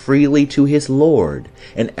speaks freely to his Lord,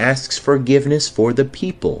 and asks forgiveness for the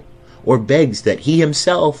people, or begs that he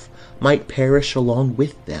himself might perish along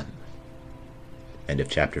with them. End of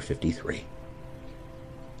chapter 53.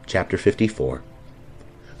 Chapter 54.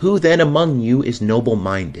 Who then among you is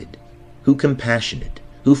noble-minded, who compassionate,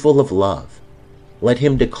 who full of love? Let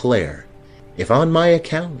him declare, if on my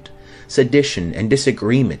account sedition and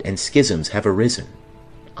disagreement and schisms have arisen,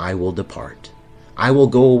 I will depart. I will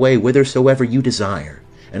go away whithersoever you desire,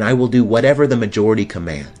 and I will do whatever the majority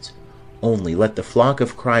commands. Only let the flock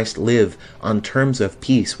of Christ live on terms of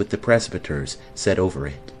peace with the presbyters set over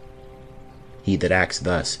it. He that acts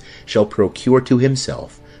thus shall procure to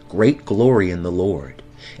himself great glory in the Lord,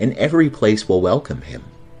 and every place will welcome him.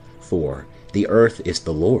 For The earth is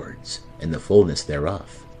the Lord's, and the fullness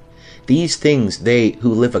thereof. These things they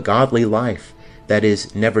who live a godly life, that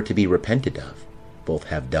is never to be repented of, both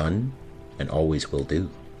have done and always will do.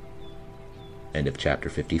 End of chapter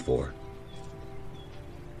 54.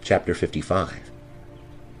 Chapter 55.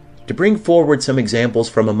 To bring forward some examples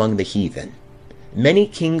from among the heathen. Many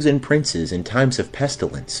kings and princes in times of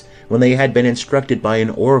pestilence, when they had been instructed by an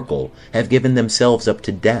oracle, have given themselves up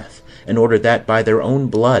to death, in order that by their own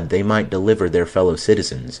blood they might deliver their fellow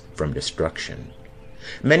citizens from destruction.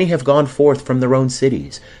 Many have gone forth from their own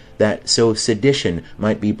cities, that so sedition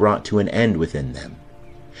might be brought to an end within them.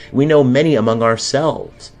 We know many among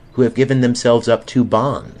ourselves who have given themselves up to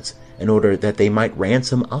bonds, in order that they might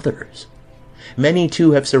ransom others. Many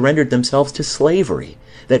too have surrendered themselves to slavery,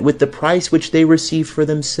 that with the price which they received for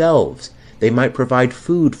themselves they might provide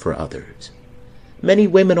food for others. Many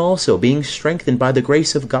women also, being strengthened by the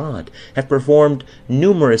grace of God, have performed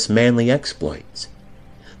numerous manly exploits.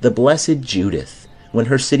 The blessed Judith, when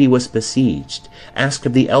her city was besieged, asked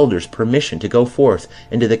of the elders permission to go forth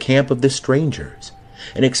into the camp of the strangers,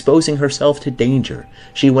 and exposing herself to danger,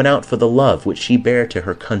 she went out for the love which she bare to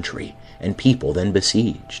her country and people then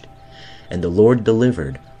besieged. And the Lord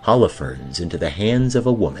delivered Holofernes into the hands of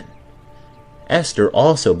a woman. Esther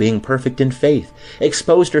also, being perfect in faith,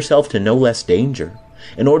 exposed herself to no less danger,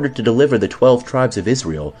 in order to deliver the 12 tribes of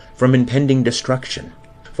Israel from impending destruction.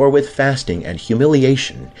 For with fasting and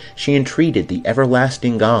humiliation she entreated the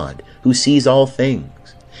everlasting God, who sees all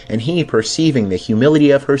things, and he, perceiving the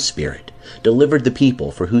humility of her spirit, delivered the people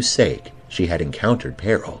for whose sake she had encountered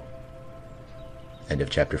peril. End of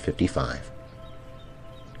chapter 55.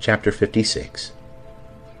 Chapter 56.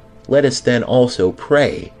 Let us then also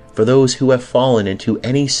pray for those who have fallen into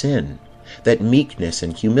any sin, that meekness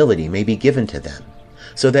and humility may be given to them,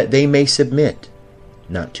 so that they may submit,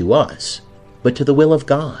 not to us, but to the will of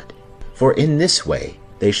God. For in this way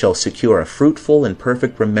they shall secure a fruitful and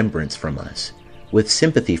perfect remembrance from us, with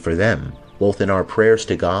sympathy for them, both in our prayers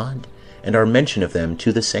to God and our mention of them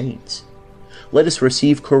to the saints. Let us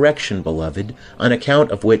receive correction, beloved, on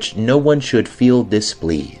account of which no one should feel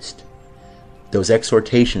displeased. Those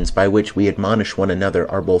exhortations by which we admonish one another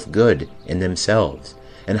are both good in themselves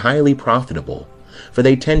and highly profitable, for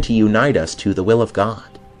they tend to unite us to the will of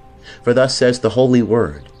God. For thus says the Holy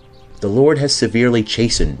Word, "The Lord has severely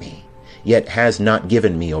chastened me, yet has not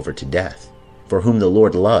given me over to death. For whom the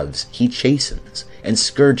Lord loves, he chastens, and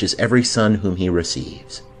scourges every son whom he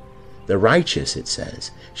receives. The righteous," it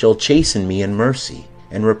says, "shall chasten me in mercy,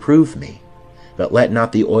 and reprove me. But let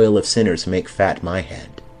not the oil of sinners make fat my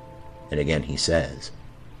head." And again he says,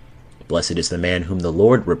 "Blessed is the man whom the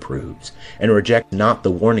Lord reproves, and reject not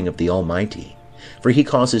the warning of the Almighty. For he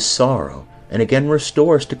causes sorrow, and again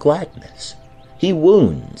restores to gladness. He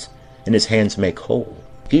wounds, and his hands make whole.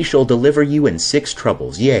 He shall deliver you in 6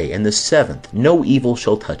 troubles, yea, in the 7th no evil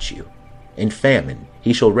shall touch you. In famine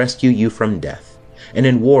he shall rescue you from death, and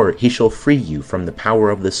in war he shall free you from the power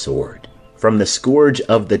of the sword. From the scourge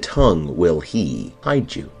of the tongue will he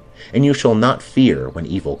hide you, and you shall not fear when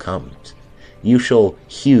evil comes. You shall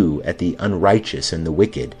hew at the unrighteous and the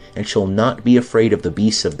wicked, and shall not be afraid of the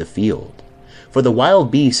beasts of the field. For the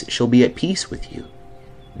wild beasts shall be at peace with you.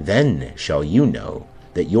 Then shall you know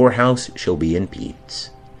that your house shall be in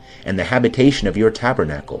peace, and the habitation of your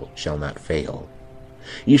tabernacle shall not fail.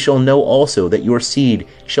 You shall know also that your seed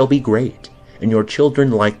shall be great, and your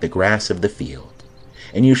children like the grass of the field.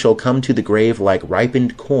 And you shall come to the grave like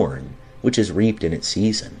ripened corn, which is reaped in its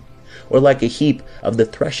season, or like a heap of the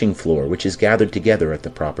threshing floor, which is gathered together at the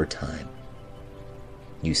proper time.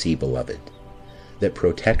 You see, beloved, that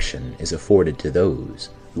protection is afforded to those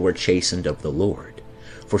who are chastened of the Lord.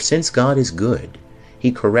 For since God is good,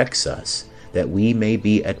 he corrects us, that we may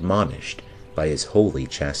be admonished by his holy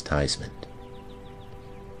chastisement.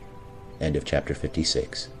 End of chapter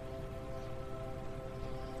 56.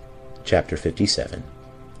 Chapter 57.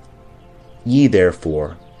 Ye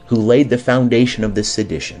therefore, who laid the foundation of this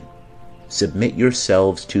sedition, submit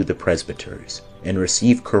yourselves to the presbyters, and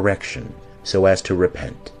receive correction, so as to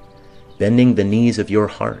repent, bending the knees of your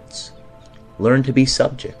hearts. Learn to be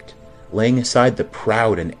subject, laying aside the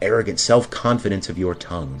proud and arrogant self-confidence of your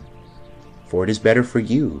tongue. For it is better for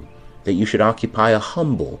you that you should occupy a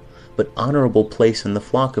humble but honorable place in the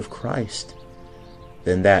flock of Christ,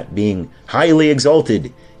 than that, being highly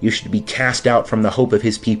exalted, you should be cast out from the hope of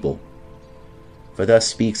his people. For thus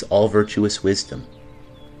speaks all virtuous wisdom.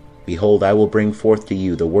 Behold, I will bring forth to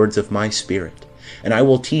you the words of my Spirit, and I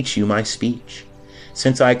will teach you my speech.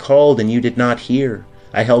 Since I called and you did not hear,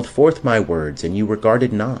 I held forth my words, and you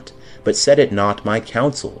regarded not, but set at naught my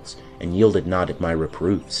counsels, and yielded not at my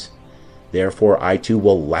reproofs. Therefore I too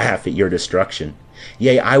will laugh at your destruction.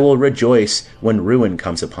 Yea, I will rejoice when ruin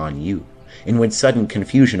comes upon you, and when sudden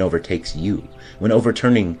confusion overtakes you, when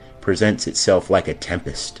overturning presents itself like a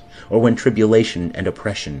tempest, or when tribulation and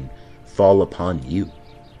oppression fall upon you.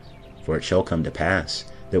 For it shall come to pass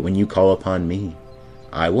that when you call upon me,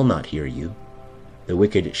 I will not hear you. The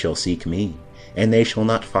wicked shall seek me, and they shall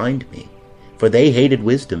not find me. For they hated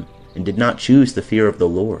wisdom, and did not choose the fear of the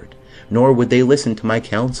Lord, nor would they listen to my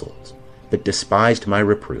counsels, but despised my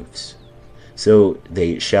reproofs. So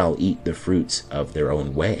they shall eat the fruits of their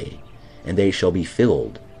own way, and they shall be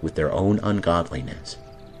filled with their own ungodliness.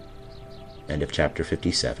 End of chapter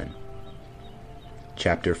 57.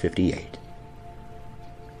 Chapter 58.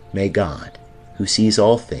 May God, who sees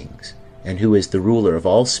all things, and who is the ruler of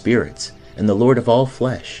all spirits, and the Lord of all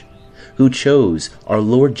flesh, who chose our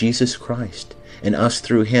Lord Jesus Christ, and us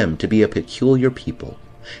through him to be a peculiar people,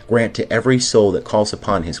 grant to every soul that calls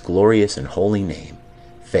upon his glorious and holy name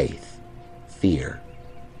faith, fear,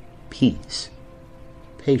 peace,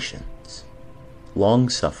 patience,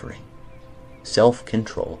 long-suffering,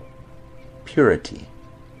 self-control, purity,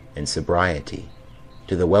 and sobriety,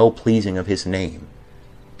 to the well-pleasing of his name,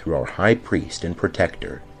 through our high priest and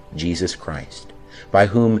protector, Jesus Christ, by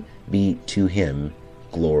whom be to him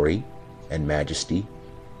glory and majesty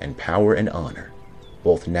and power and honor,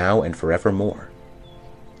 both now and forevermore.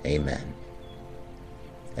 Amen.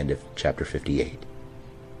 End of chapter 58.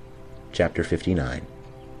 Chapter 59.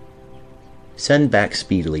 Send back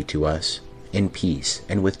speedily to us, in peace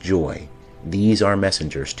and with joy, these our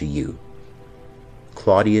messengers to you,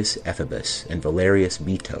 Claudius Ephebus and Valerius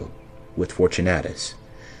Bito, with Fortunatus,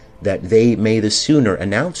 that they may the sooner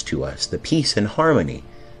announce to us the peace and harmony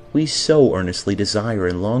we so earnestly desire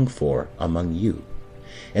and long for among you,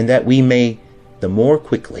 and that we may the more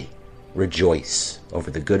quickly rejoice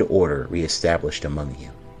over the good order re-established among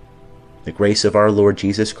you. The grace of our Lord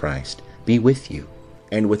Jesus Christ be with you,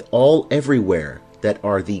 and with all everywhere that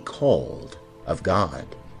are the called of God,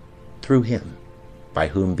 through him, by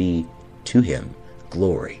whom be to him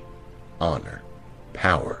glory, honor,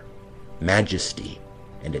 power, majesty,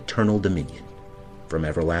 and eternal dominion, from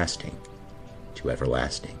everlasting to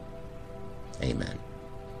everlasting. Amen.